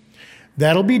condition.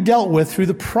 That'll be dealt with through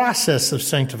the process of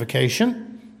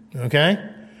sanctification. Okay?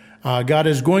 God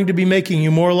is going to be making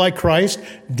you more like Christ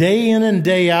day in and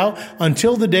day out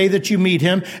until the day that you meet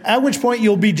him, at which point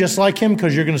you'll be just like him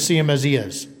because you're going to see him as he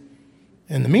is.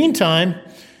 In the meantime,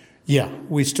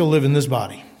 we still live in this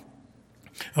body.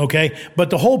 Okay? But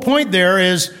the whole point there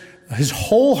is his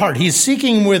whole heart. He's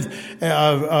seeking with,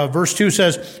 verse 2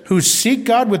 says, who seek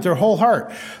God with their whole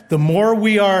heart. The more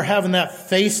we are having that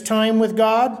FaceTime with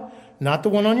God, not the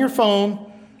one on your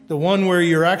phone, the one where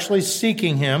you're actually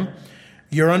seeking him,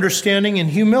 your understanding and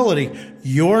humility,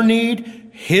 your need,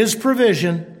 his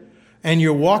provision, and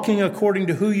you're walking according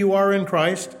to who you are in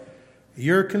Christ,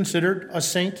 you're considered a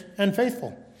saint and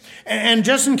faithful. And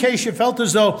just in case you felt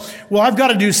as though, well, I've got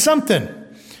to do something,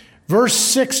 Verse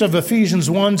 6 of Ephesians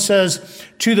 1 says,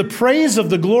 to the praise of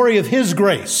the glory of his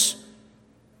grace,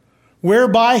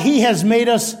 whereby he has made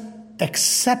us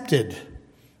accepted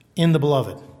in the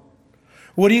beloved.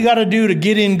 What do you got to do to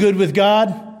get in good with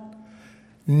God?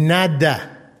 Nada.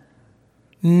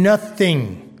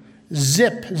 Nothing.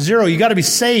 Zip. Zero. You got to be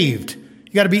saved.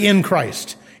 You got to be in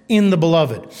Christ, in the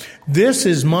beloved. This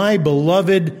is my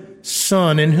beloved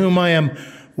Son, in whom I am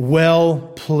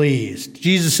well pleased.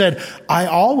 Jesus said, I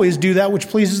always do that which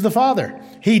pleases the Father.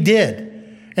 He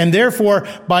did. And therefore,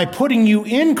 by putting you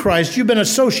in Christ, you've been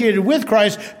associated with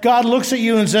Christ. God looks at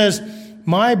you and says,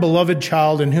 my beloved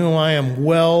child, in whom I am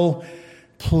well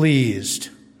pleased.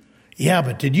 Yeah,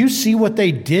 but did you see what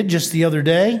they did just the other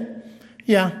day?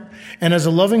 Yeah. And as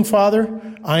a loving father,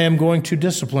 I am going to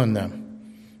discipline them.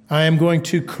 I am going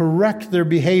to correct their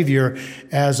behavior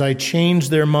as I change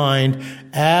their mind,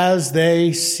 as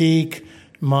they seek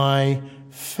my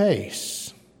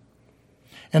face.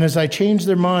 And as I change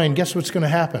their mind, guess what's going to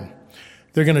happen?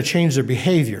 They're going to change their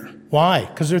behavior. Why?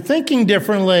 Because they're thinking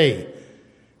differently.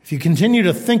 If you continue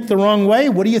to think the wrong way,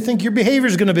 what do you think your behavior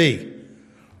is going to be?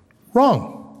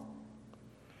 Wrong.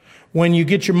 When you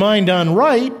get your mind on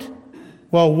right,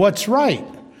 well, what's right?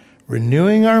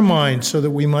 Renewing our minds so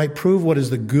that we might prove what is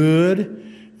the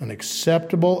good an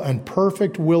acceptable and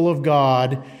perfect will of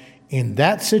God in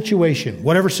that situation,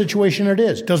 whatever situation it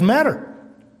is. Doesn't matter.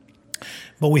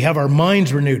 But we have our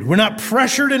minds renewed. We're not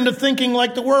pressured into thinking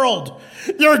like the world.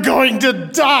 You're going to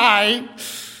die.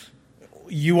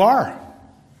 You are.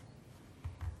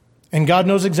 And God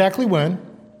knows exactly when.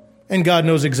 And God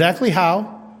knows exactly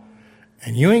how.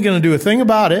 And you ain't going to do a thing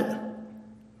about it.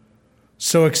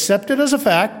 So accept it as a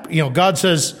fact. God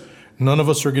says, none of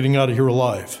us are getting out of here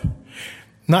alive.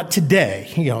 Not today,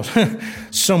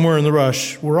 somewhere in the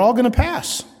rush. We're all going to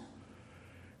pass.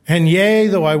 And yea,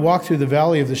 though I walk through the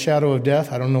valley of the shadow of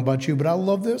death, I don't know about you, but I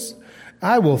love this.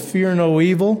 I will fear no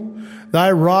evil.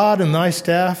 Thy rod and thy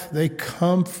staff, they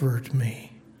comfort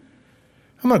me.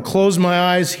 I'm going to close my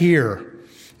eyes here.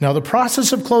 Now, the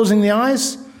process of closing the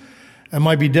eyes, it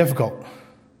might be difficult.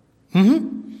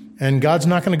 And God's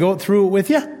not going to go through it with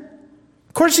you?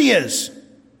 Of course He is.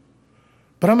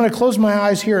 But I'm going to close my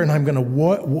eyes here and I'm going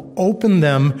to open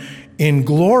them in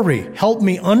glory. Help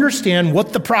me understand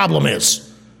what the problem is.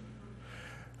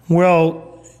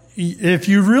 Well, if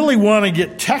you really want to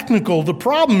get technical, the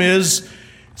problem is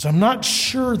I'm not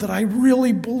sure that I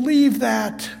really believe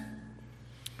that.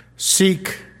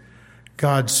 Seek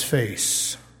God's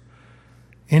face.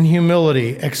 In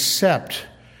humility, accept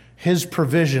His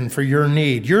provision for your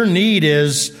need. Your need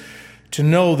is to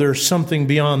know there's something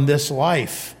beyond this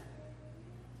life.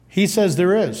 He says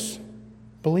there is.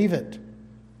 Believe it.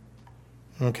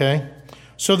 Okay?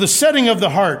 So the setting of the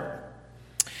heart.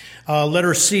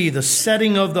 Letter C, the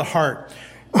setting of the heart.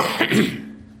 1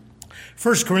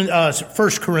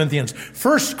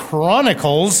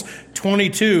 Chronicles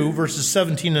 22, verses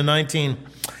 17 and 19.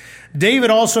 David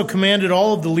also commanded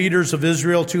all of the leaders of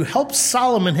Israel to help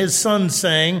Solomon his son,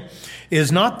 saying,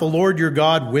 Is not the Lord your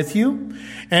God with you?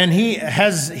 And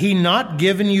has he not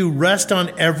given you rest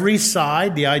on every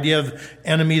side? The idea of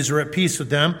enemies are at peace with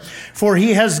them. For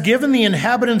he has given the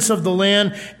inhabitants of the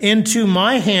land into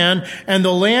my hand, and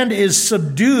the land is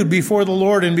subdued before the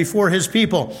Lord and before his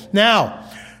people. Now,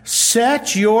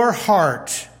 set your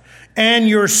heart and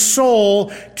your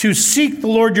soul to seek the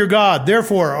Lord your God.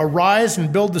 Therefore, arise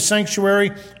and build the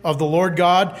sanctuary of the Lord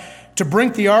God, to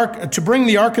bring the ark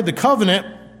of the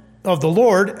covenant of the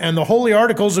Lord and the holy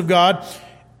articles of God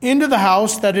into the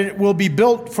house, that it will be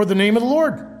built for the name of the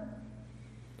Lord.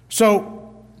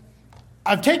 So,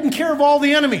 I've taken care of all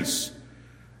the enemies.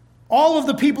 All of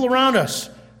the people around us,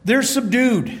 they're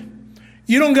subdued.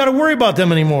 You don't got to worry about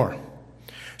them anymore.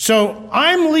 So,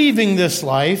 I'm leaving this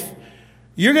life.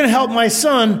 You're going to help my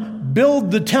son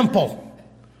build the temple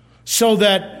so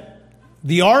that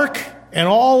the ark and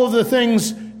all of the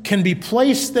things can be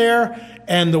placed there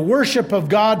and the worship of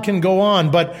God can go on.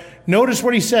 But notice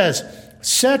what he says.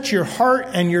 Set your heart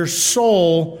and your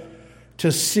soul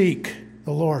to seek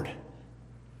the Lord.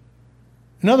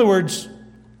 In other words,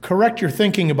 correct your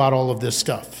thinking about all of this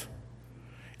stuff.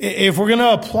 If we're going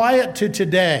to apply it to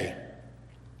today,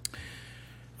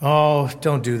 oh,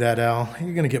 don't do that, Al.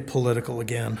 You're going to get political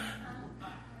again.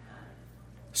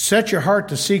 Set your heart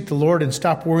to seek the Lord and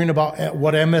stop worrying about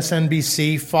what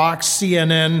MSNBC, Fox,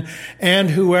 CNN, and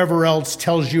whoever else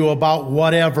tells you about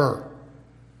whatever.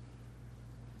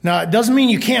 Now, it doesn't mean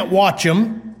you can't watch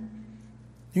them.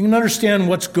 You can understand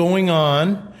what's going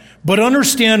on, but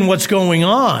understand what's going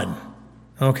on.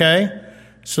 Okay?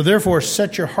 So therefore,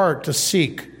 set your heart to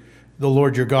seek the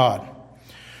Lord your God.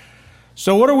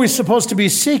 So what are we supposed to be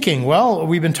seeking? Well,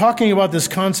 we've been talking about this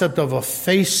concept of a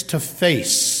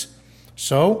face-to-face.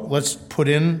 So let's put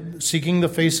in seeking the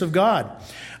face of God.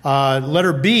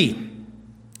 Letter B.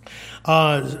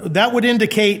 That would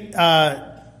indicate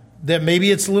that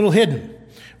maybe it's a little hidden.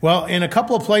 Well, in a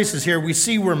couple of places here, we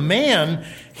see where man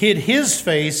hid his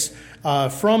face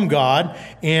from God.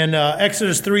 In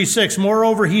Exodus 3:6,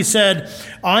 moreover, he said,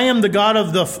 I am the God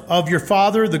of your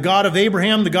father, the God of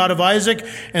Abraham, the God of Isaac,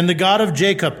 and the God of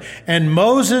Jacob. And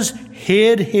Moses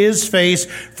hid his face,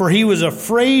 for he was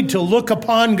afraid to look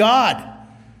upon God.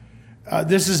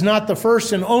 This is not the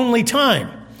first and only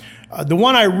time. The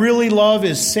one I really love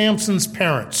is Samson's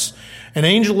parents. An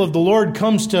angel of the Lord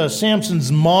comes to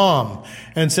Samson's mom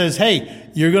and says, hey,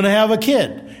 you're going to have a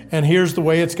kid, and here's the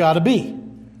way it's got to be.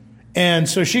 And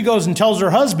so she goes and tells her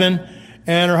husband,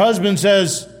 and her husband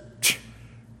says,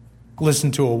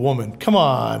 listen to a woman. Come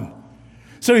on.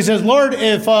 So he says, Lord,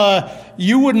 if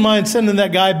you wouldn't mind sending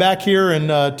that guy back here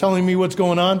and telling me what's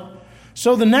going on.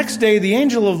 So the next day, the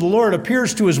angel of the Lord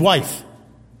appears to his wife.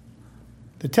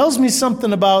 That tells me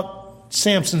something about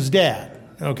Samson's dad,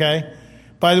 okay?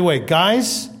 By the way,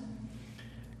 guys,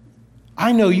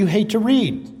 I know you hate to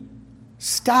read.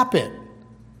 Stop it.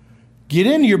 Get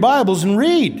into your Bibles and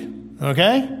read,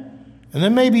 okay? And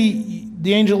then maybe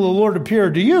the angel of the Lord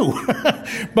appeared to you?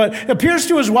 But appears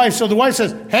to his wife. So the wife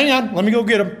says, hang on, let me go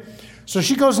get him. So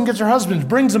she goes and gets her husband,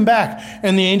 brings him back.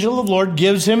 And the angel of the Lord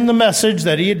gives him the message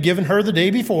that he had given her the day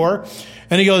before.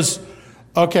 And he goes,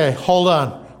 okay, hold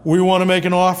on. We want to make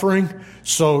an offering,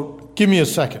 so give me a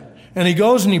second. And he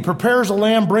goes and he prepares a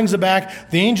lamb, brings it back.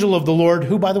 The angel of the Lord,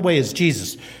 who, by the way, is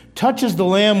Jesus, touches the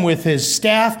lamb with his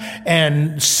staff,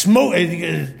 and smoke.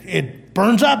 It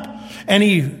burns up, and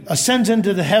he ascends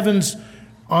into the heavens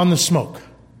on the smoke.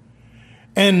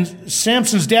 And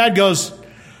Samson's dad goes,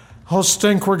 oh,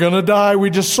 stink, we're going to die. We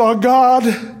just saw God.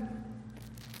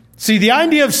 See, the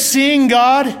idea of seeing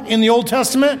God in the Old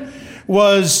Testament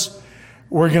was,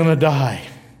 we're going to die.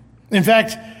 In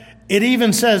fact, it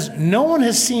even says, no one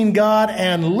has seen God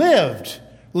and lived.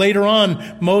 Later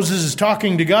on, Moses is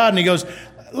talking to God, and he goes,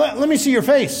 let me see your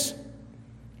face.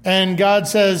 And God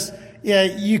says, yeah,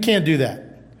 you can't do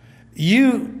that.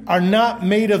 You are not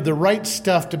made of the right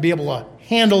stuff to be able to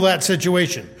handle that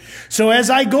situation. So as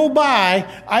I go by,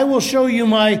 I will show you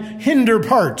my hinder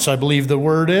parts, I believe the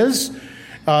word is.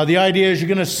 The idea is you're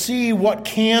going to see what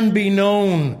can be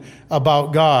known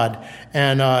about God.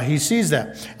 And he sees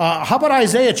that. How about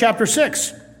Isaiah chapter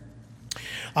 6?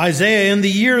 Isaiah, in the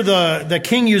year the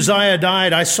king Uzziah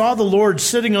died, I saw the Lord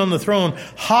sitting on the throne,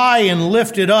 high and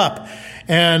lifted up,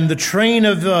 and the train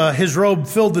of his robe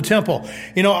filled the temple.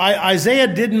 You know,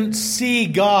 Isaiah didn't see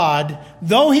God,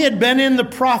 though he had been in the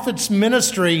prophet's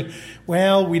ministry.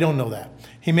 Well, we don't know that.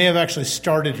 He may have actually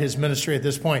started his ministry at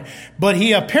this point. But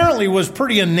he apparently was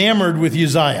pretty enamored with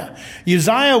Uzziah.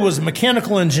 Uzziah was a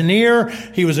mechanical engineer.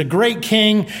 He was a great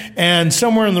king. And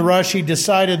somewhere in the rush, he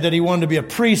decided that he wanted to be a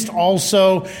priest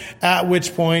also, at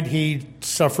which point he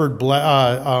suffered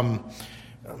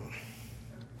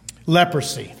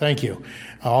leprosy. Thank you.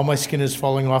 All my skin is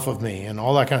falling off of me and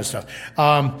all that kind of stuff.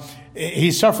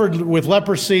 He suffered with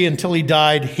leprosy until he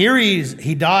died. Here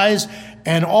he dies,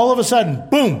 and all of a sudden,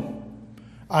 boom,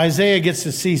 Isaiah gets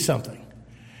to see something,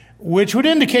 which would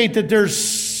indicate that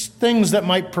there's things that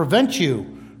might prevent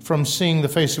you from seeing the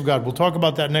face of God. We'll talk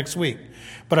about that next week.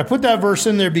 But I put that verse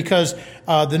in there because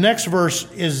the next verse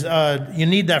is, you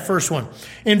need that first one.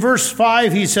 In verse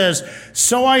 5, he says,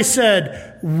 so I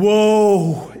said,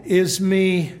 woe is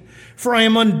me, for I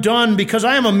am undone, because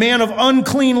I am a man of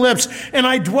unclean lips, and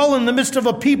I dwell in the midst of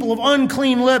a people of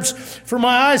unclean lips, for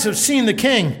my eyes have seen the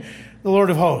King, the Lord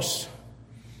of hosts.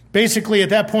 Basically,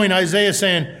 at that point, Isaiah is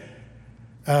saying,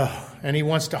 and he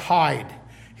wants to hide.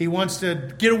 He wants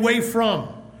to get away from.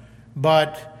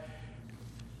 But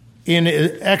in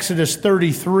Exodus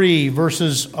 33,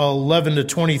 verses 11 to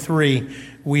 23,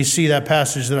 we see that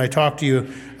passage that I talked to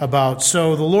you about.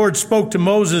 So the Lord spoke to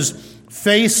Moses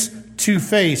face to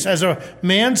face, as a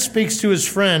man speaks to his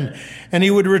friend. And he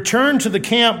would return to the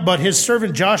camp, but his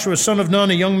servant Joshua, son of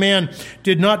Nun, a young man,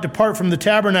 did not depart from the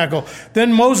tabernacle.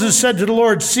 Then Moses said to the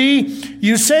Lord, see,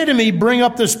 you say to me, bring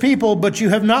up this people, but you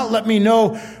have not let me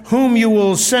know whom you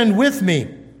will send with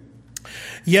me.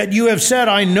 Yet you have said,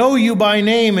 I know you by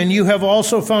name, and you have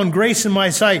also found grace in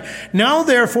my sight. Now,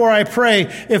 therefore, I pray,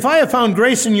 if I have found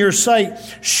grace in your sight,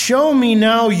 show me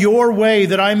now your way,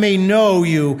 that I may know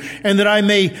you, and that I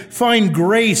may find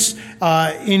grace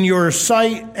in your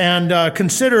sight, and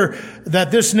consider that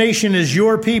this nation is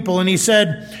your people. And he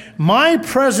said, my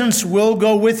presence will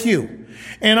go with you,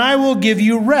 and I will give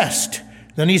you rest.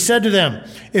 Then he said to them,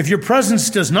 if your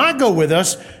presence does not go with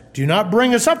us, do not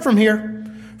bring us up from here.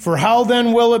 For how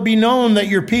then will it be known that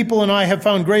your people and I have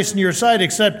found grace in your sight,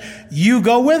 except you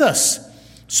go with us?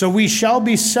 So we shall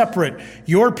be separate,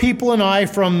 your people and I,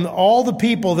 from all the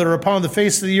people that are upon the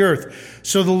face of the earth.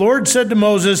 So the Lord said to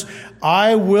Moses,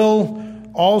 I will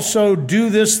also do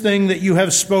this thing that you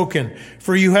have spoken,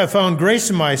 for you have found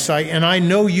grace in my sight, and I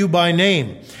know you by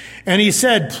name. And he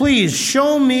said, please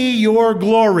show me your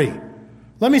glory.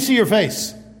 Let me see your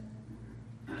face.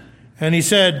 And he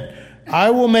said,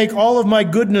 I will make all of my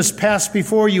goodness pass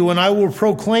before you, and I will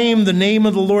proclaim the name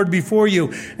of the Lord before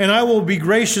you, and I will be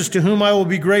gracious to whom I will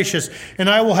be gracious, and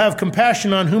I will have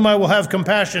compassion on whom I will have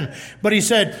compassion. But he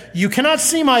said, you cannot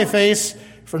see my face,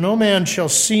 for no man shall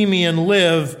see me and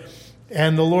live.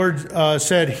 And the Lord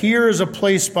said, here is a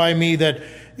place by me that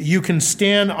you can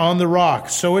stand on the rock.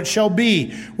 So it shall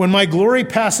be, when my glory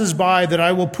passes by, that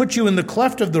I will put you in the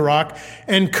cleft of the rock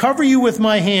and cover you with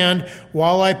my hand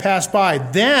while I pass by.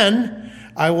 Then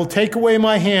I will take away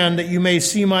my hand that you may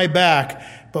see my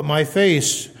back, but my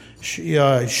face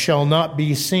shall not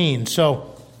be seen.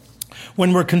 So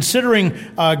when we're considering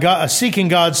seeking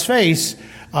God's face,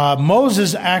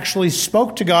 Moses actually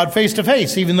spoke to God face to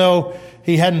face, even though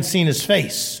he hadn't seen his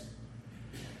face.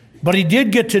 But he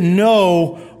did get to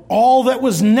know all that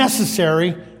was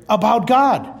necessary about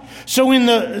God. So in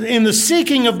the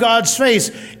seeking of God's face,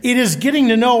 it is getting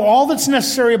to know all that's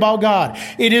necessary about God.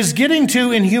 It is getting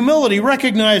to, in humility,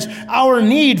 recognize our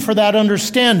need for that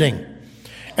understanding,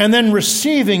 and then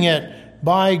receiving it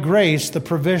by grace, the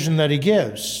provision that he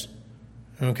gives.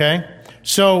 Okay?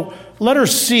 So letter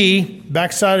C,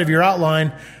 backside of your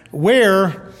outline,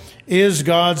 where is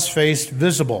God's face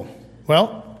visible?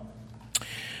 Well,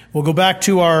 we'll go back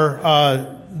to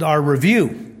our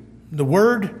review. The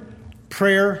Word,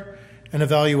 prayer, and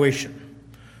evaluation.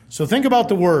 So think about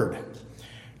the Word.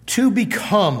 To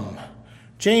become.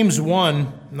 James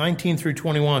 1, 19 through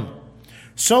 21.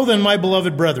 So then, my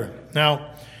beloved brethren.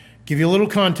 Now, give you a little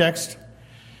context.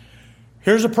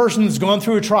 Here's a person that's gone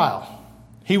through a trial.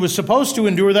 He was supposed to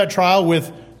endure that trial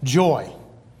with joy.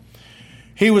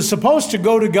 He was supposed to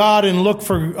go to God and look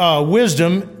for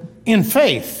wisdom in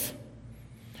faith.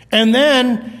 And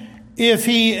then, if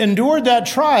he endured that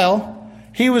trial,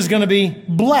 he was going to be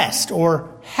blessed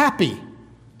or happy.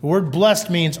 The word blessed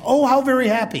means, oh, how very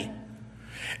happy.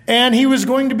 And he was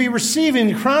going to be receiving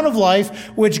the crown of life,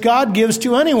 which God gives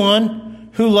to anyone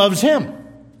who loves him.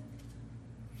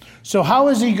 So how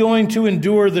is he going to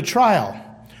endure the trial?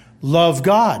 Love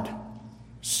God.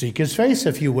 Seek his face,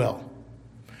 if you will.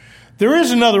 There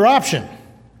is another option.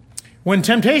 When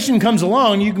temptation comes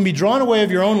along, you can be drawn away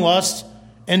of your own lusts,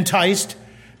 enticed.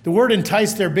 The word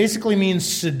enticed there basically means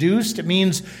seduced. It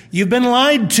means you've been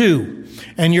lied to,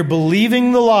 and you're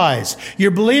believing the lies.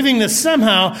 You're believing that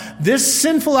somehow this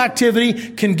sinful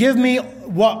activity can give me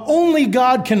what only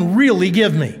God can really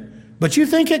give me. But you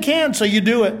think it can, so you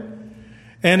do it.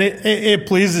 And it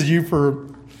pleases you for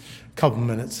a couple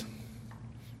minutes.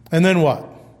 And then what?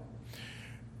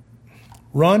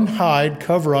 Run, hide,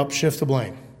 cover up, shift the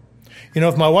blame. You know,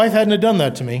 if my wife hadn't have done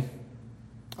that to me,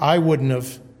 I wouldn't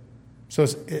have. So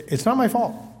it's not my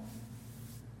fault.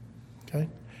 Okay?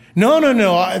 No.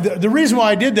 The reason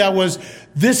why I did that was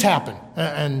this happened.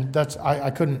 And that's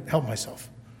I couldn't help myself.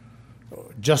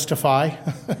 Justify.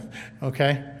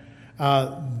 Okay?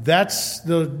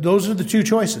 Those are the two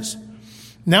choices.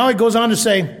 Now it goes on to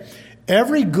say,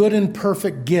 every good and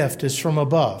perfect gift is from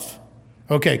above.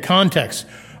 Okay, context.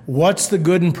 What's the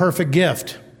good and perfect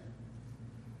gift?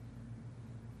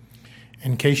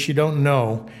 In case you don't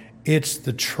know, it's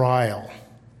the trial.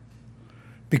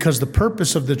 Because the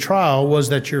purpose of the trial was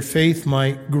that your faith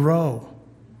might grow.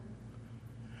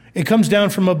 It comes down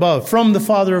from above, from the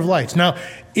Father of lights. Now,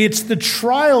 it's the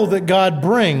trial that God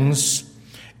brings.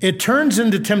 It turns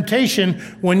into temptation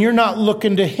when you're not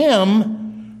looking to him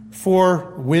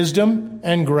for wisdom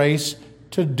and grace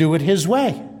to do it his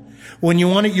way. When you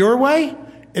want it your way,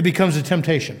 it becomes a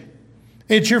temptation.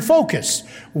 It's your focus.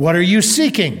 What are you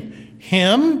seeking?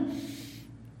 Him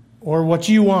or what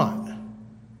you want?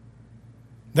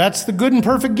 That's the good and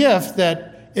perfect gift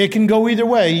that it can go either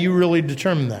way. You really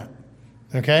determine that.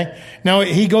 Okay? Now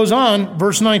he goes on,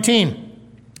 verse 19.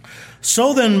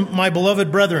 So then, my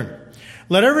beloved brethren,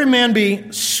 let every man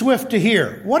be swift to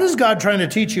hear. What is God trying to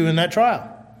teach you in that trial?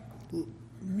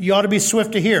 You ought to be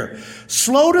swift to hear.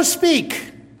 Slow to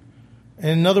speak.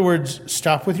 In other words,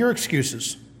 stop with your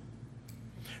excuses.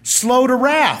 Slow to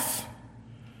wrath.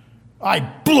 I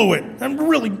blew it. I'm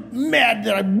really mad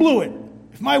that I blew it.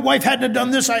 If my wife hadn't have done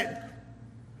this,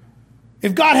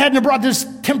 if God hadn't have brought this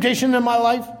temptation in my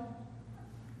life.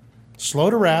 Slow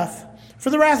to wrath.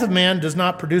 For the wrath of man does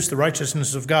not produce the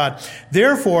righteousness of God.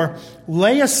 Therefore,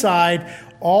 lay aside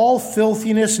all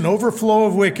filthiness and overflow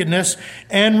of wickedness,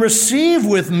 and receive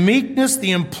with meekness the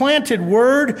implanted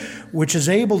word, which is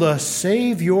able to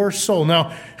save your soul.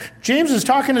 Now, James is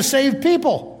talking to saved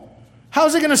people.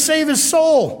 How's it going to save his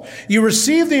soul? You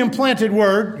receive the implanted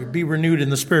word, you be renewed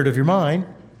in the spirit of your mind,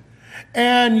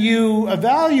 and you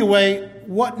evaluate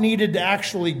what needed to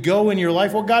actually go in your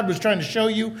life, what God was trying to show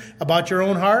you about your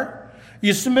own heart.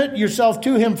 You submit yourself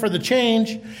to him for the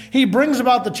change. He brings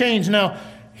about the change. Now,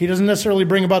 he doesn't necessarily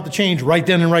bring about the change right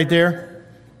then and right there,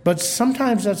 but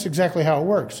sometimes that's exactly how it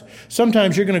works.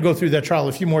 Sometimes you're going to go through that trial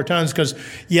a few more times because,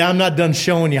 I'm not done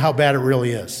showing you how bad it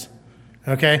really is.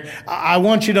 Okay? I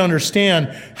want you to understand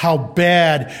how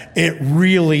bad it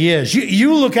really is.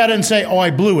 You look at it and say,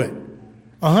 I blew it.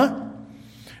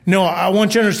 No, I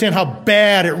want you to understand how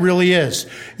bad it really is.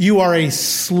 You are a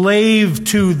slave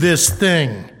to this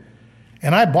thing.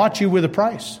 And I bought you with a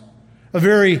price. A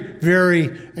very,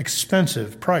 very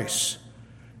expensive price.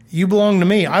 You belong to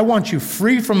me. I want you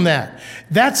free from that.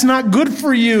 That's not good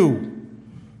for you.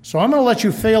 So I'm going to let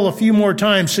you fail a few more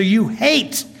times so you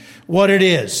hate what it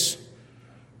is.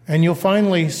 And you'll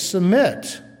finally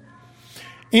submit.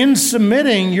 In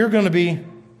submitting, you're going to be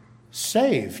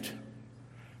saved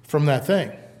from that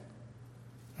thing.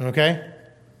 Okay?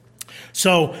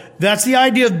 So that's the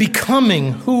idea of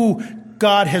becoming who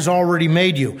God has already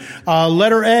made you.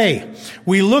 Letter A,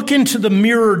 we look into the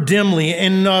mirror dimly.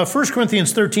 In 1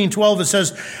 Corinthians 13:12, it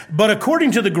says, but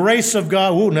according to the grace of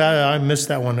God, I missed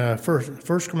that one.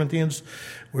 1 Corinthians,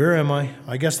 where am I?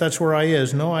 I guess that's where I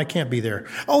is. No, I can't be there.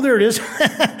 Oh, there it is.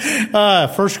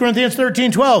 1 Corinthians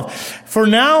 13:12, for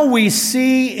now we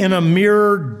see in a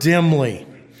mirror dimly.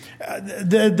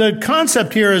 The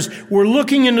concept here is we're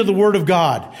looking into the Word of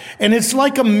God, and it's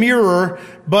like a mirror,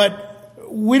 but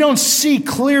we don't see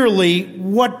clearly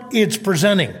what it's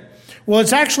presenting. Well,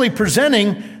 it's actually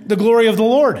presenting the glory of the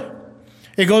Lord.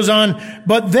 It goes on,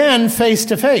 but then face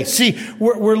to face. See,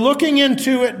 we're looking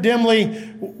into it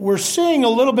dimly. We're seeing a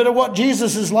little bit of what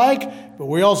Jesus is like, but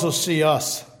we also see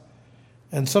us.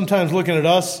 And sometimes looking at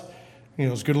us,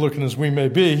 as good looking as we may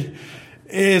be,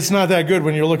 it's not that good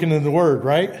when you're looking in the Word,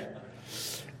 right?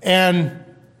 And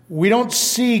we don't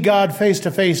see God face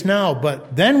to face now,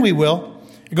 but then we will.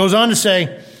 It goes on to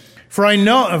say, for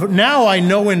now I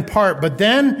know in part, but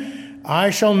then I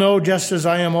shall know just as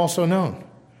I am also known.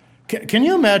 Can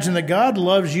you imagine that God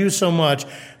loves you so much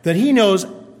that he knows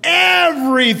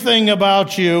everything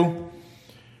about you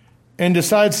and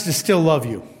decides to still love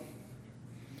you?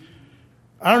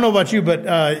 I don't know about you, but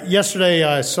yesterday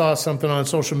I saw something on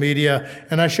social media,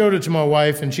 and I showed it to my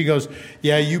wife, and she goes,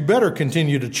 yeah, you better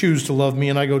continue to choose to love me.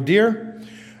 And I go, dear,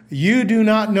 you do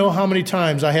not know how many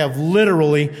times I have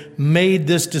literally made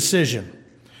this decision.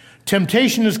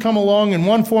 Temptation has come along in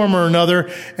one form or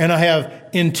another, and I have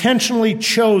intentionally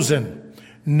chosen,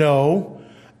 no,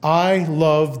 I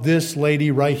love this lady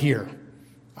right here.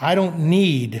 I don't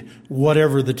need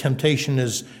whatever the temptation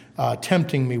is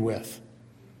tempting me with.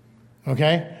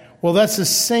 Okay? Well, that's the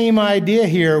same idea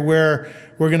here where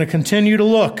we're going to continue to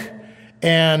look.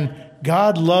 And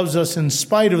God loves us in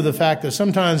spite of the fact that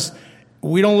sometimes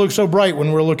we don't look so bright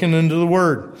when we're looking into the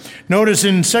Word. Notice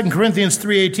in 2 Corinthians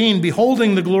 3:18,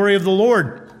 beholding the glory of the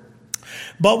Lord.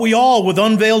 But we all, with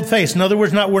unveiled face, in other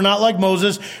words, we're not like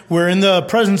Moses. We're in the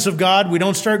presence of God. We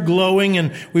don't start glowing,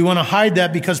 and we want to hide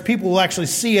that because people will actually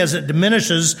see as it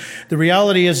diminishes. The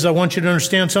reality is, I want you to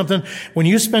understand something. When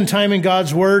you spend time in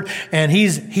God's Word, and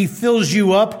He fills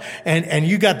you up, and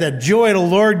you got that joy of the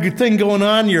Lord thing going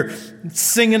on, you're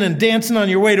singing and dancing on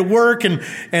your way to work, and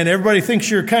everybody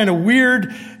thinks you're kind of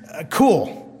weird.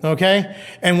 Cool, okay?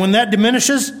 And when that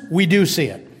diminishes, we do see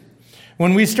it.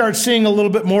 When we start seeing a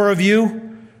little bit more of you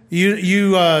want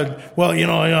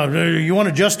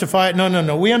to justify it.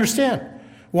 No. We understand.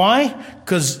 Why?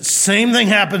 Because same thing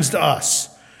happens to us.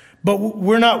 But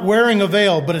we're not wearing a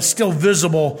veil, but it's still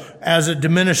visible as it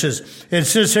diminishes. It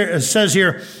says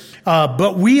here,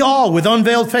 but we all, with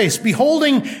unveiled face,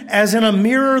 beholding as in a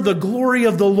mirror the glory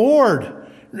of the Lord.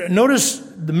 Notice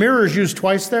the mirror is used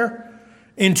twice there.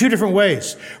 In two different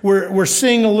ways. We're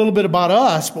seeing a little bit about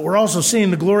us, but we're also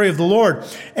seeing the glory of the Lord.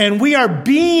 And we are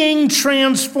being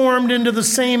transformed into the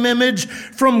same image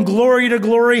from glory to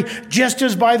glory, just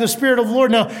as by the Spirit of the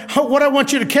Lord. Now, what I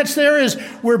want you to catch there is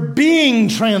we're being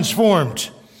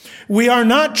transformed. We are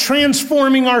not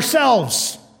transforming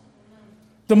ourselves.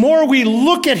 The more we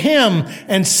look at Him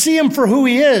and see Him for who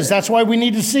He is, that's why we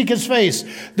need to seek His face,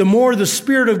 the more the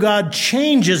Spirit of God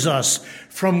changes us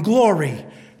from glory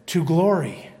to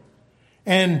glory.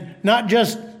 And not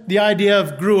just the idea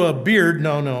of grew a beard.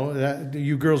 No,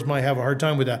 you girls might have a hard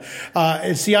time with that.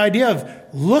 It's the idea of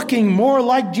looking more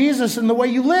like Jesus in the way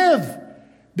you live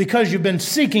because you've been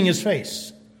seeking His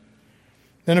face.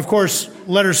 Then, of course,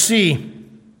 letter C,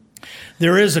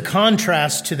 there is a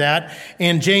contrast to that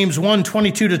in James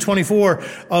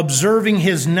 1:22-24, observing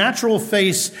his natural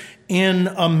face in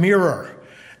a mirror.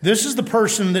 This is the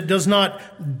person that does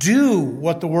not do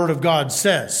what the Word of God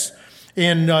says.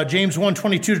 In James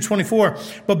 1:22-24,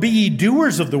 but be ye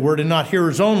doers of the word and not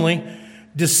hearers only,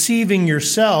 deceiving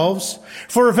yourselves.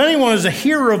 For if anyone is a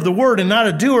hearer of the word and not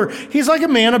a doer, he's like a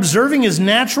man observing his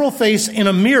natural face in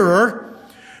a mirror.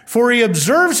 For he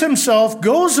observes himself,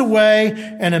 goes away,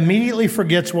 and immediately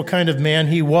forgets what kind of man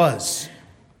he was.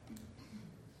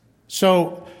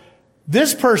 So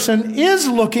this person is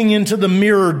looking into the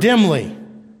mirror dimly.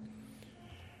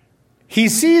 He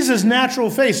sees his natural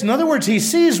face. In other words, he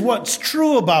sees what's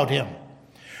true about him.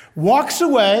 Walks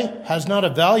away, has not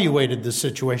evaluated the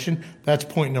situation. That's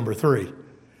point number 3.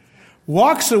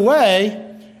 Walks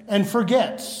away and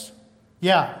forgets.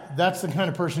 Yeah, that's the kind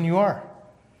of person you are.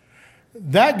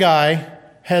 That guy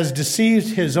has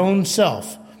deceived his own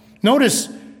self. Notice,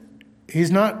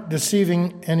 he's not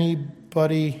deceiving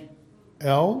anybody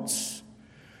else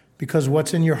because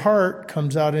what's in your heart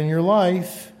comes out in your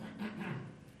life.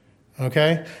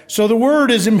 Okay? So the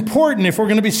word is important if we're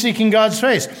going to be seeking God's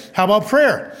face. How about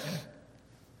prayer?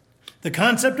 The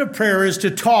concept of prayer is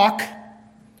to talk,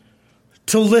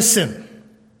 to listen.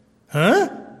 Huh?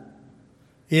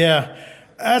 Yeah,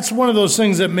 that's one of those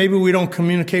things that maybe we don't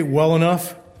communicate well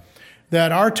enough.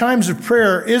 That our times of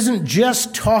prayer isn't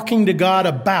just talking to God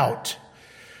about,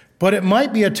 but it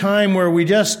might be a time where we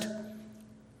just...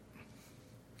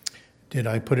 Did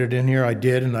I put it in here? I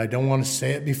did, and I don't want to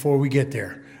say it before we get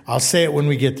there. I'll say it when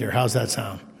we get there. How's that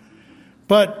sound?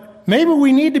 But maybe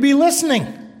we need to be listening.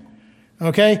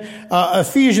 Okay?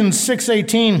 Ephesians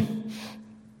 6:18.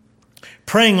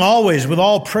 Praying always with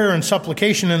all prayer and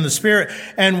supplication in the Spirit,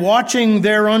 and watching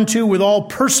thereunto with all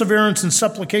perseverance and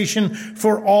supplication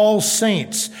for all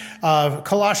saints.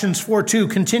 Colossians 4:2,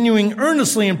 continuing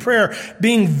earnestly in prayer,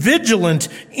 being vigilant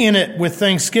in it with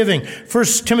thanksgiving.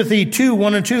 1 Timothy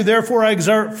 2:1 and 2, therefore I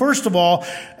exhort,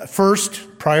 first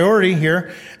priority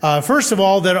here, first of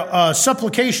all, that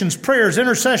supplications, prayers,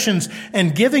 intercessions,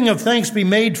 and giving of thanks be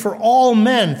made for all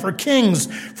men, for kings,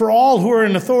 for all who are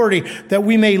in authority, that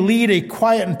we may lead a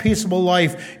quiet and peaceable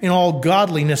life in all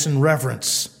godliness and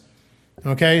reverence.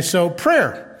 Okay, so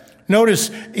prayer. Notice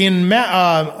in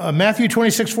Matthew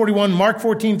 26:41, Mark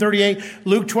 14:38,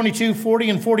 Luke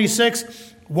 22:40 and 46,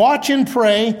 watch and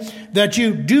pray that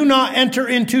you do not enter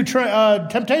into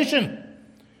temptation.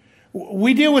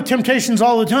 We deal with temptations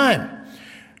all the time.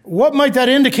 What might that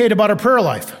indicate about our prayer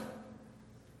life?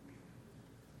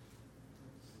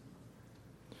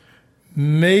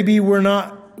 Maybe we're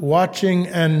not watching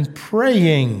and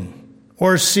praying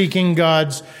or seeking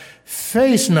God's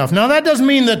face enough. Now, that doesn't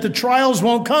mean that the trials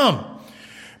won't come.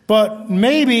 But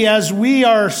maybe as we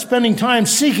are spending time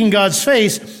seeking God's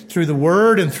face through the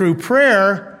Word and through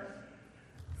prayer,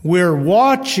 we're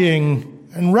watching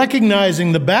and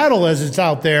recognizing the battle as it's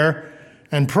out there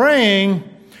and praying.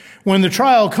 When the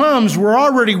trial comes, we're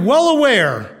already well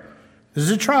aware. This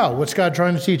is a trial. What's God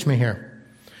trying to teach me here?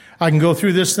 I can go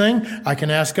through this thing. I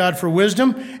can ask God for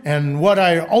wisdom. And what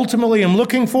I ultimately am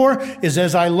looking for is,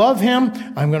 as I love Him,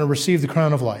 I'm going to receive the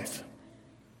crown of life.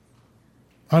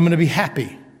 I'm going to be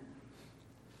happy.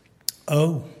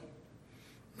 Oh.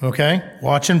 Okay.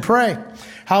 Watch and pray.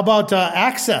 How about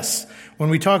access? When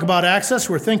we talk about access,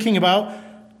 we're thinking about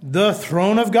the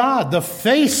throne of God, the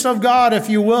face of God,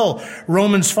 if you will.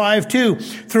 Romans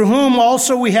 5:2, through whom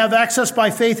also we have access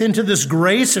by faith into this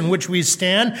grace in which we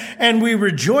stand, and we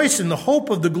rejoice in the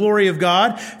hope of the glory of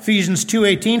God. Ephesians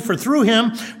 2:18, for through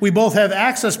him we both have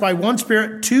access by one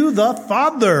Spirit to the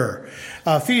Father.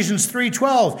 Ephesians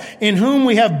 3:12, in whom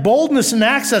we have boldness and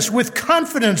access with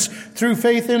confidence through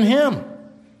faith in him.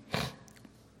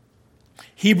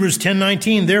 Hebrews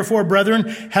 10:19, therefore,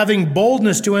 brethren, having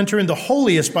boldness to enter in the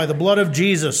holiest by the blood of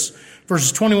Jesus.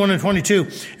 Verses 21 and 22,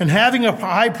 and having a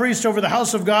high priest over the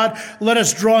house of God, let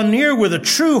us draw near with a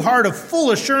true heart of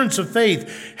full assurance of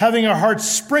faith, having our hearts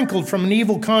sprinkled from an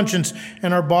evil conscience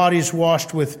and our bodies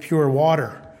washed with pure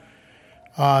water.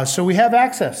 So we have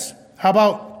access. How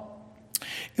about,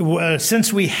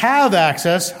 since we have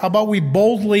access, how about we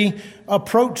boldly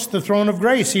approach the throne of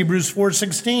grace? Hebrews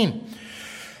 4:16.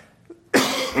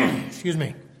 Excuse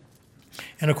me.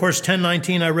 And of course,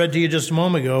 10:19 I read to you just a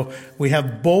moment ago. We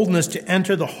have boldness to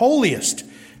enter the holiest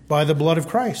by the blood of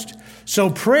Christ.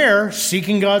 So prayer,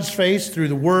 seeking God's face through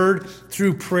the Word,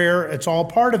 through prayer, it's all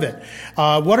part of it.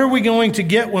 What are we going to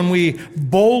get when we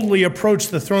boldly approach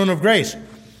the throne of grace?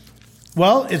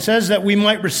 Well, it says that we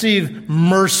might receive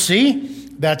mercy.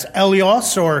 That's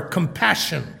elios, or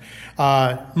compassion.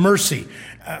 Mercy.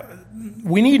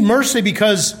 We need mercy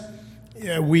because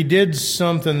we did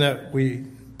something that we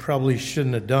probably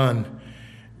shouldn't have done.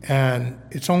 And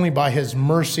it's only by his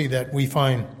mercy that we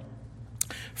find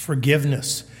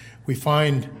forgiveness. We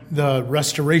find the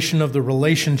restoration of the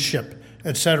relationship,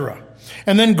 etc.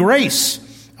 And then grace.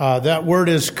 That word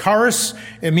is charis.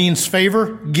 It means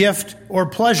favor, gift, or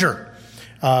pleasure.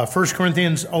 1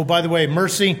 Corinthians, oh, by the way,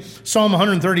 mercy, Psalm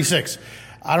 136.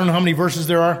 I don't know how many verses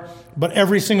there are, but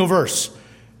every single verse,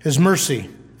 his mercy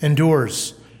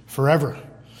endures forever.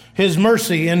 His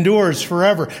mercy endures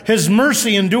forever. His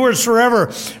mercy endures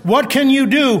forever. What can you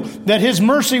do that his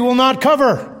mercy will not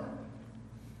cover?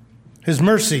 His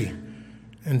mercy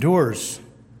endures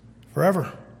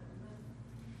forever.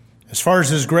 As far as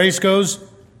his grace goes,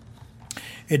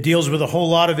 it deals with a whole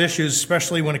lot of issues,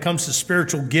 especially when it comes to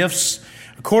spiritual gifts.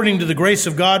 According to the grace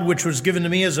of God, which was given to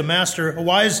me as a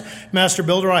wise master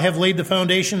builder, I have laid the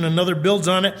foundation, another builds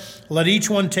on it. Let each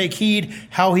one take heed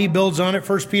how he builds on it.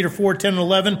 1 Peter 4:10 and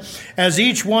 11. As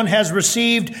each one has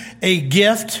received a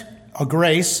gift, a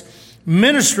grace,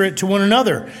 Minister it to one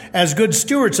another as good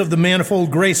stewards of the manifold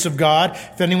grace of God.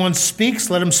 If anyone speaks,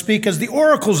 let him speak as the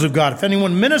oracles of God. If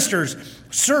anyone ministers,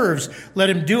 serves, let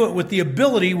him do it with the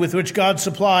ability with which God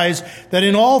supplies, that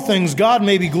in all things God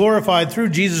may be glorified through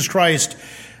Jesus Christ,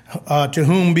 to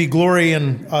whom be glory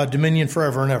and dominion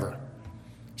forever and ever.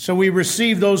 So we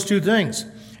receive those two things.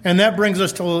 And that brings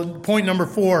us to point number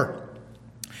 4.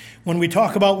 When we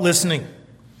talk about listening,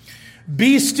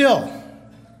 be still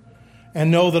and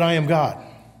know that I am God.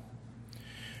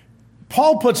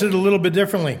 Paul puts it a little bit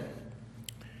differently.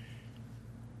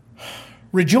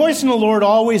 Rejoice in the Lord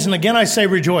always, and again I say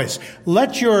rejoice.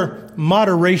 Let your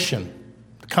moderation,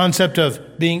 the concept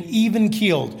of being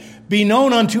even-keeled, be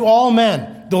known unto all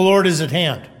men. The Lord is at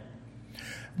hand.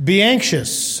 Be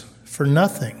anxious for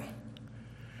nothing,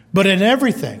 but in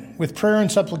everything, with prayer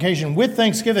and supplication, with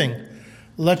thanksgiving,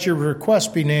 let your requests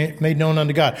be made known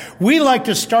unto God. We like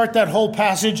to start that whole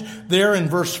passage there in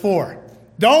verse 4.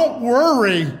 Don't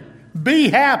worry, be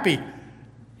happy,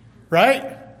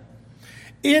 right?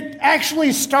 It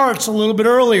actually starts a little bit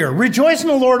earlier. Rejoice in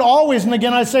the Lord always, and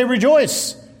again I say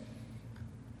rejoice.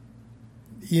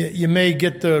 You may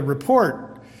get the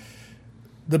report.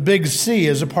 The big C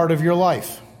is a part of your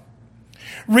life.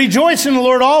 Rejoice in the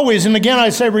Lord always, and again I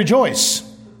say rejoice.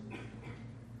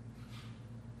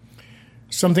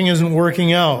 Something isn't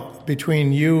working out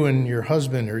between you and your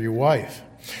husband or your wife.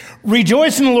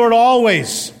 Rejoice in the Lord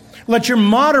always. Let your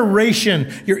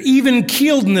moderation, your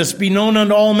even-keeledness be known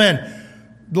unto all men.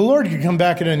 The Lord can come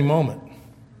back at any moment.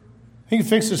 He can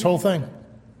fix this whole thing.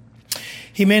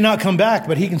 He may not come back,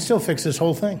 but he can still fix this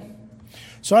whole thing.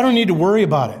 So I don't need to worry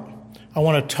about it. I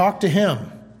want to talk to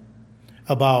him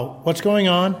about what's going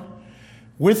on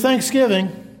with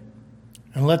thanksgiving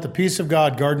and let the peace of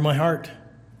God guard my heart.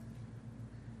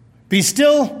 Be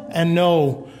still and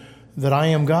know that I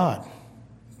am God.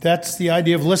 That's the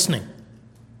idea of listening.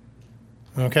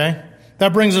 Okay?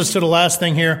 That brings us to the last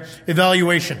thing here,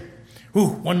 evaluation.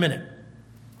 1 minute.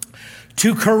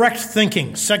 To correct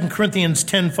thinking, 2 Corinthians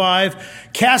 10:5,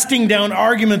 casting down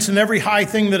arguments and every high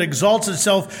thing that exalts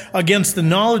itself against the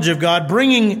knowledge of God,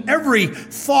 bringing every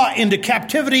thought into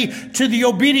captivity to the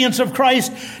obedience of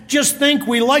Christ. Just think,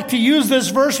 we like to use this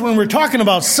verse when we're talking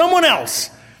about someone else.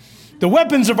 The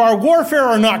weapons of our warfare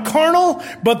are not carnal,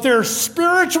 but they're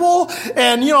spiritual.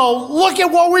 And, look at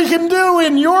what we can do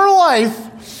in your life.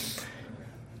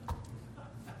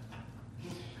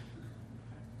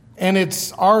 And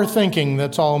it's our thinking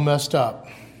that's all messed up.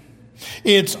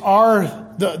 It's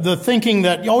the thinking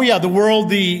that, the world,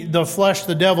 the flesh,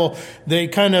 the devil, they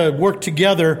kind of work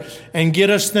together and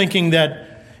get us thinking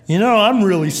that, I'm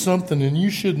really something and you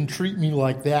shouldn't treat me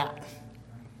like that.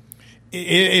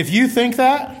 If you think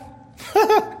that,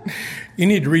 you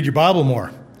need to read your Bible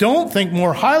more. Don't think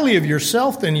more highly of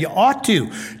yourself than you ought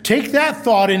to. Take that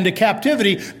thought into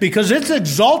captivity because it's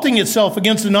exalting itself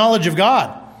against the knowledge of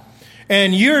God.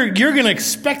 And you're going to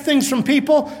expect things from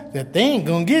people that they ain't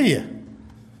going to give you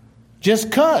just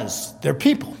because they're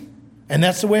people. And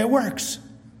that's the way it works.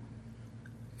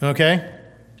 Okay?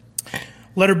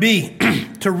 Letter B,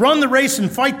 to run the race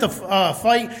and fight the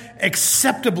fight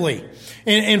acceptably.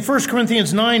 In 1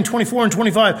 Corinthians 9:24 and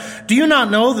 25, do you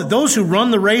not know that those who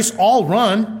run the race all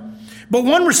run, but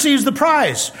one receives the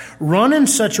prize? Run in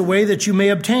such a way that you may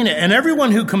obtain it. And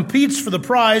everyone who competes for the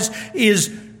prize is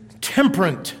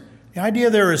temperate. The idea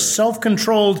there is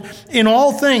self-controlled in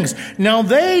all things. Now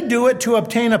they do it to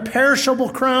obtain a perishable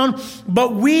crown,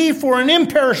 but we for an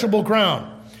imperishable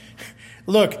crown.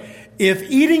 Look, if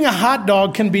eating a hot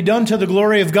dog can be done to the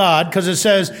glory of God, because it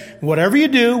says, whatever you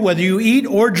do, whether you eat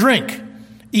or drink,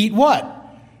 eat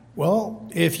what? Well,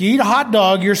 if you eat a hot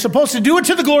dog, you're supposed to do it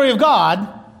to the glory of God.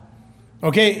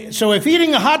 Okay, so if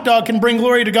eating a hot dog can bring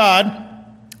glory to God,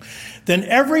 then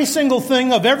every single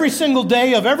thing of every single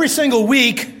day of every single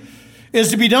week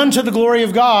is to be done to the glory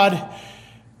of God.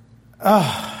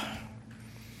 And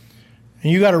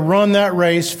you got to run that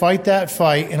race, fight that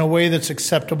fight in a way that's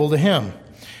acceptable to Him.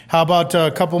 How about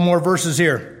a couple more verses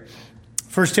here?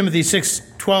 1 Timothy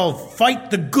 6:12,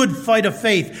 fight the good fight of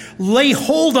faith. Lay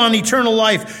hold on eternal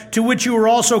life to which you were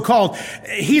also called.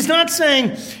 He's not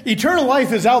saying eternal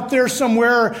life is out there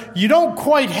somewhere. You don't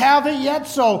quite have it yet,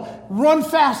 so run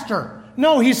faster.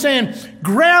 No, he's saying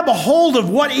grab a hold of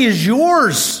what is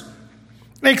yours.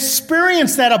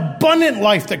 Experience that abundant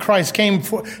life that Christ came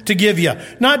to give you.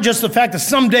 Not just the fact that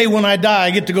someday when I die,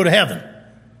 I get to go to heaven.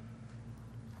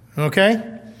 Okay?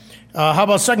 How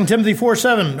about 2 Timothy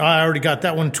 4:7? I already got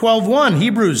that one. 12:1,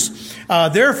 Hebrews.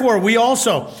 Therefore, we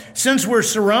also, since we're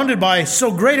surrounded by so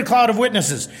great a cloud of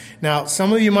witnesses. Now,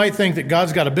 some of you might think that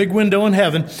God's got a big window in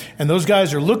heaven, and those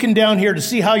guys are looking down here to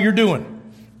see how you're doing.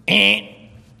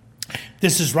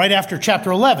 This is right after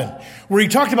chapter 11, where he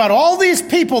talked about all these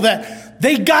people that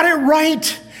they got it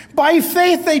right. By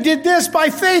faith they did this. By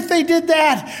faith they did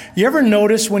that. You ever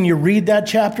notice when you read that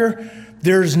chapter,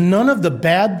 there's none of the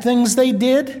bad things they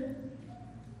did?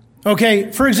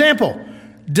 Okay, for example,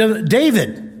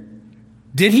 David,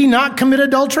 did he not commit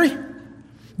adultery?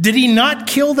 Did he not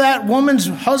kill that woman's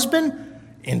husband?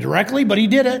 Indirectly, but he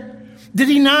did it. Did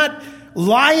he not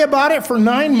lie about it for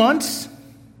 9 months?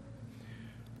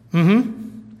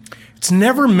 It's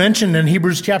never mentioned in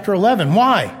Hebrews chapter 11.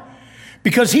 Why?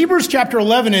 Because Hebrews chapter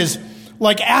 11 is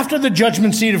like after the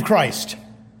judgment seat of Christ.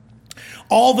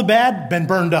 All the bad been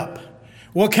burned up.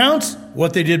 What counts?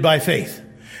 What they did by faith.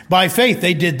 By faith,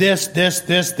 they did this.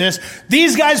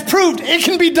 These guys proved it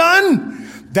can be done.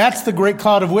 That's the great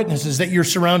cloud of witnesses that you're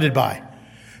surrounded by.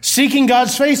 Seeking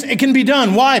God's face, it can be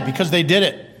done. Why? Because they did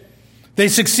it. They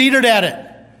succeeded at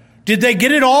it. Did they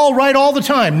get it all right all the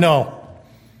time? No.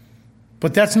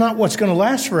 But that's not what's going to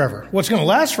last forever. What's going to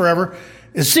last forever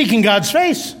is seeking God's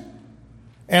face.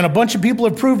 And a bunch of people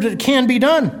have proved it can be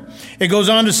done. It goes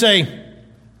on to say,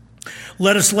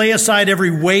 let us lay aside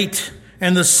every weight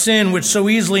and the sin which so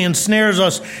easily ensnares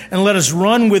us, and let us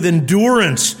run with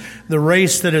endurance the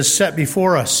race that is set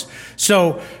before us.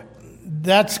 So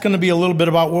that's going to be a little bit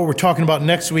about what we're talking about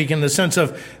next week in the sense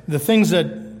of the things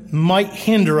that might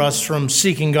hinder us from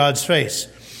seeking God's face.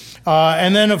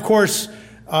 And then, of course,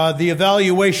 the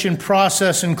evaluation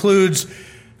process includes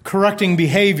correcting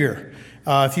behavior.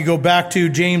 If you go back to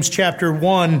James chapter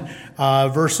 1,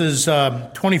 verses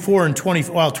 24 and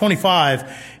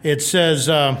 25, it says,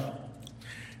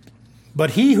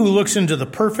 but he who looks into the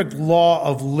perfect law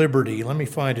of liberty, let me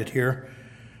find it here.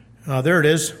 There it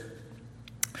is.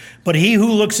 But he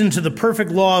who looks into the perfect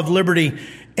law of liberty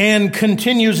and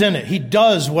continues in it, he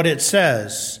does what it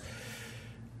says,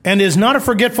 and is not a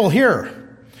forgetful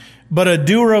hearer, but a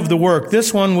doer of the work,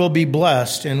 this one will be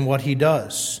blessed in what he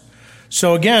does.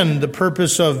 So again, the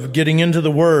purpose of getting into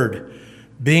the Word,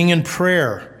 being in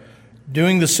prayer,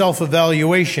 doing the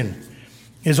self-evaluation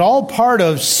is all part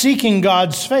of seeking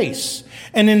God's face.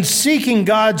 And in seeking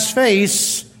God's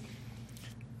face,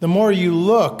 the more you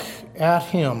look at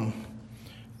Him,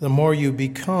 the more you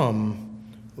become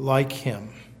like Him.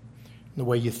 In the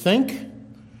way you think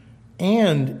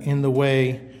and in the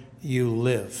way you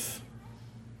live.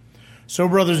 So,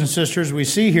 brothers and sisters, we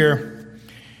see here,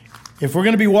 if we're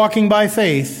going to be walking by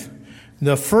faith,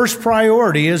 the first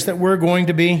priority is that we're going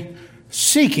to be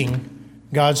seeking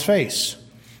God's face.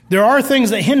 There are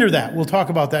things that hinder that. We'll talk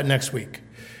about that next week.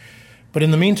 But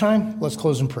in the meantime, let's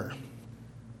close in prayer.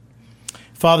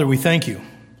 Father, we thank you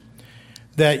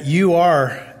that you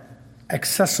are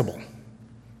accessible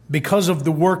because of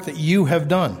the work that you have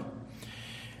done.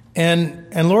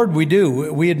 And Lord, we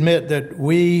do. We admit that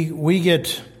we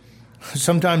get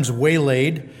sometimes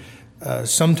waylaid.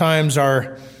 Sometimes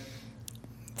our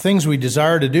things we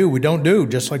desire to do, we don't do,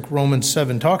 just like Romans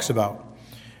 7 talks about.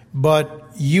 But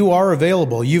you are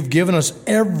available. You've given us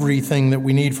everything that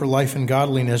we need for life and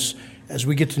godliness as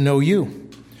we get to know you.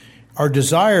 Our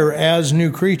desire as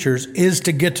new creatures is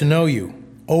to get to know you.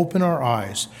 Open our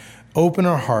eyes, open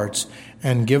our hearts,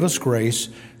 and give us grace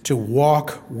to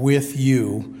walk with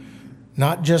you,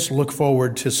 not just look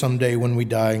forward to someday when we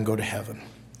die and go to heaven.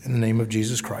 In the name of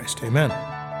Jesus Christ, amen.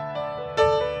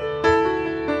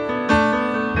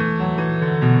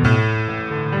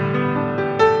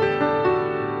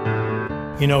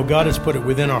 You know, God has put it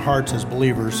within our hearts as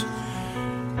believers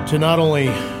to not only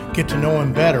get to know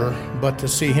Him better, but to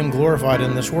see Him glorified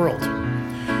in this world.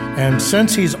 And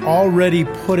since He's already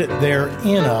put it there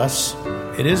in us,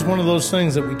 it is one of those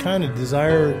things that we kind of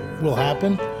desire will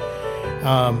happen.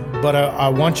 But I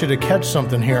want you to catch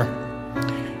something here.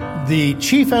 The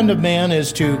chief end of man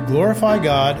is to glorify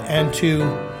God and to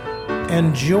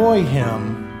enjoy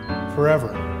Him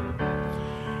forever.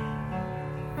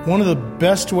 One of the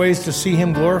best ways to see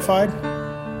Him glorified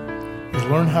is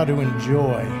learn how to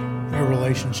enjoy your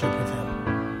relationship with Him.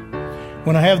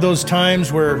 When I have those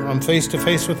times where I'm face to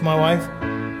face with my wife,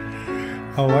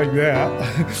 I like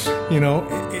that. You know,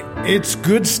 it's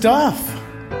good stuff.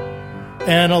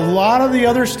 And a lot of the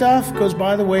other stuff goes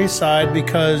by the wayside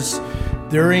because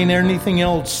there ain't anything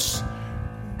else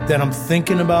that I'm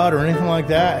thinking about or anything like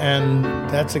that. And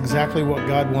that's exactly what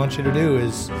God wants you to do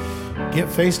is get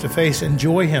face to face,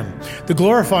 enjoy Him. The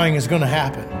glorifying is going to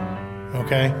happen,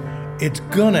 okay? It's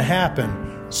going to happen,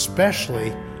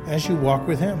 especially as you walk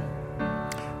with Him.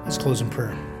 Let's close in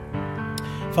prayer.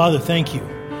 Father, thank you.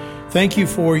 Thank you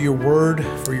for your word,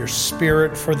 for your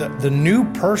spirit, for the new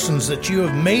persons that you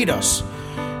have made us.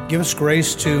 Give us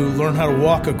grace to learn how to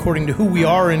walk according to who we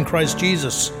are in Christ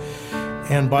Jesus.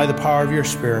 and by the power of your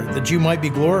Spirit, that you might be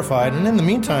glorified. And in the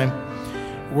meantime,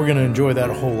 we're going to enjoy that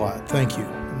a whole lot. Thank you.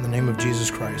 In the name of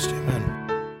Jesus Christ, amen.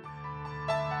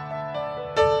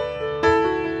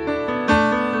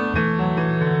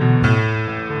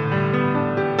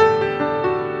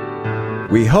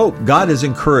 We hope God has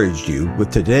encouraged you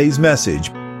with today's message.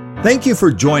 Thank you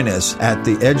for joining us at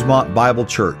the Edgemont Bible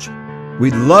Church.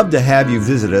 We'd love to have you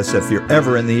visit us if you're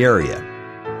ever in the area.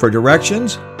 For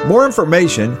directions, more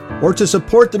information, or to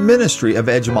support the ministry of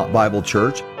Edgemont Bible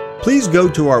Church, please go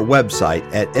to our website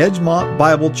at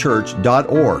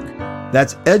edgemontbiblechurch.org.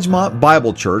 That's Edgemont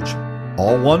Bible Church,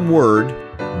 all one word,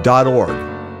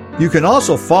 .org. You can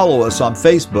also follow us on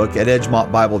Facebook at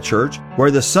Edgemont Bible Church,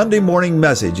 where the Sunday morning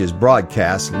message is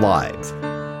broadcast live.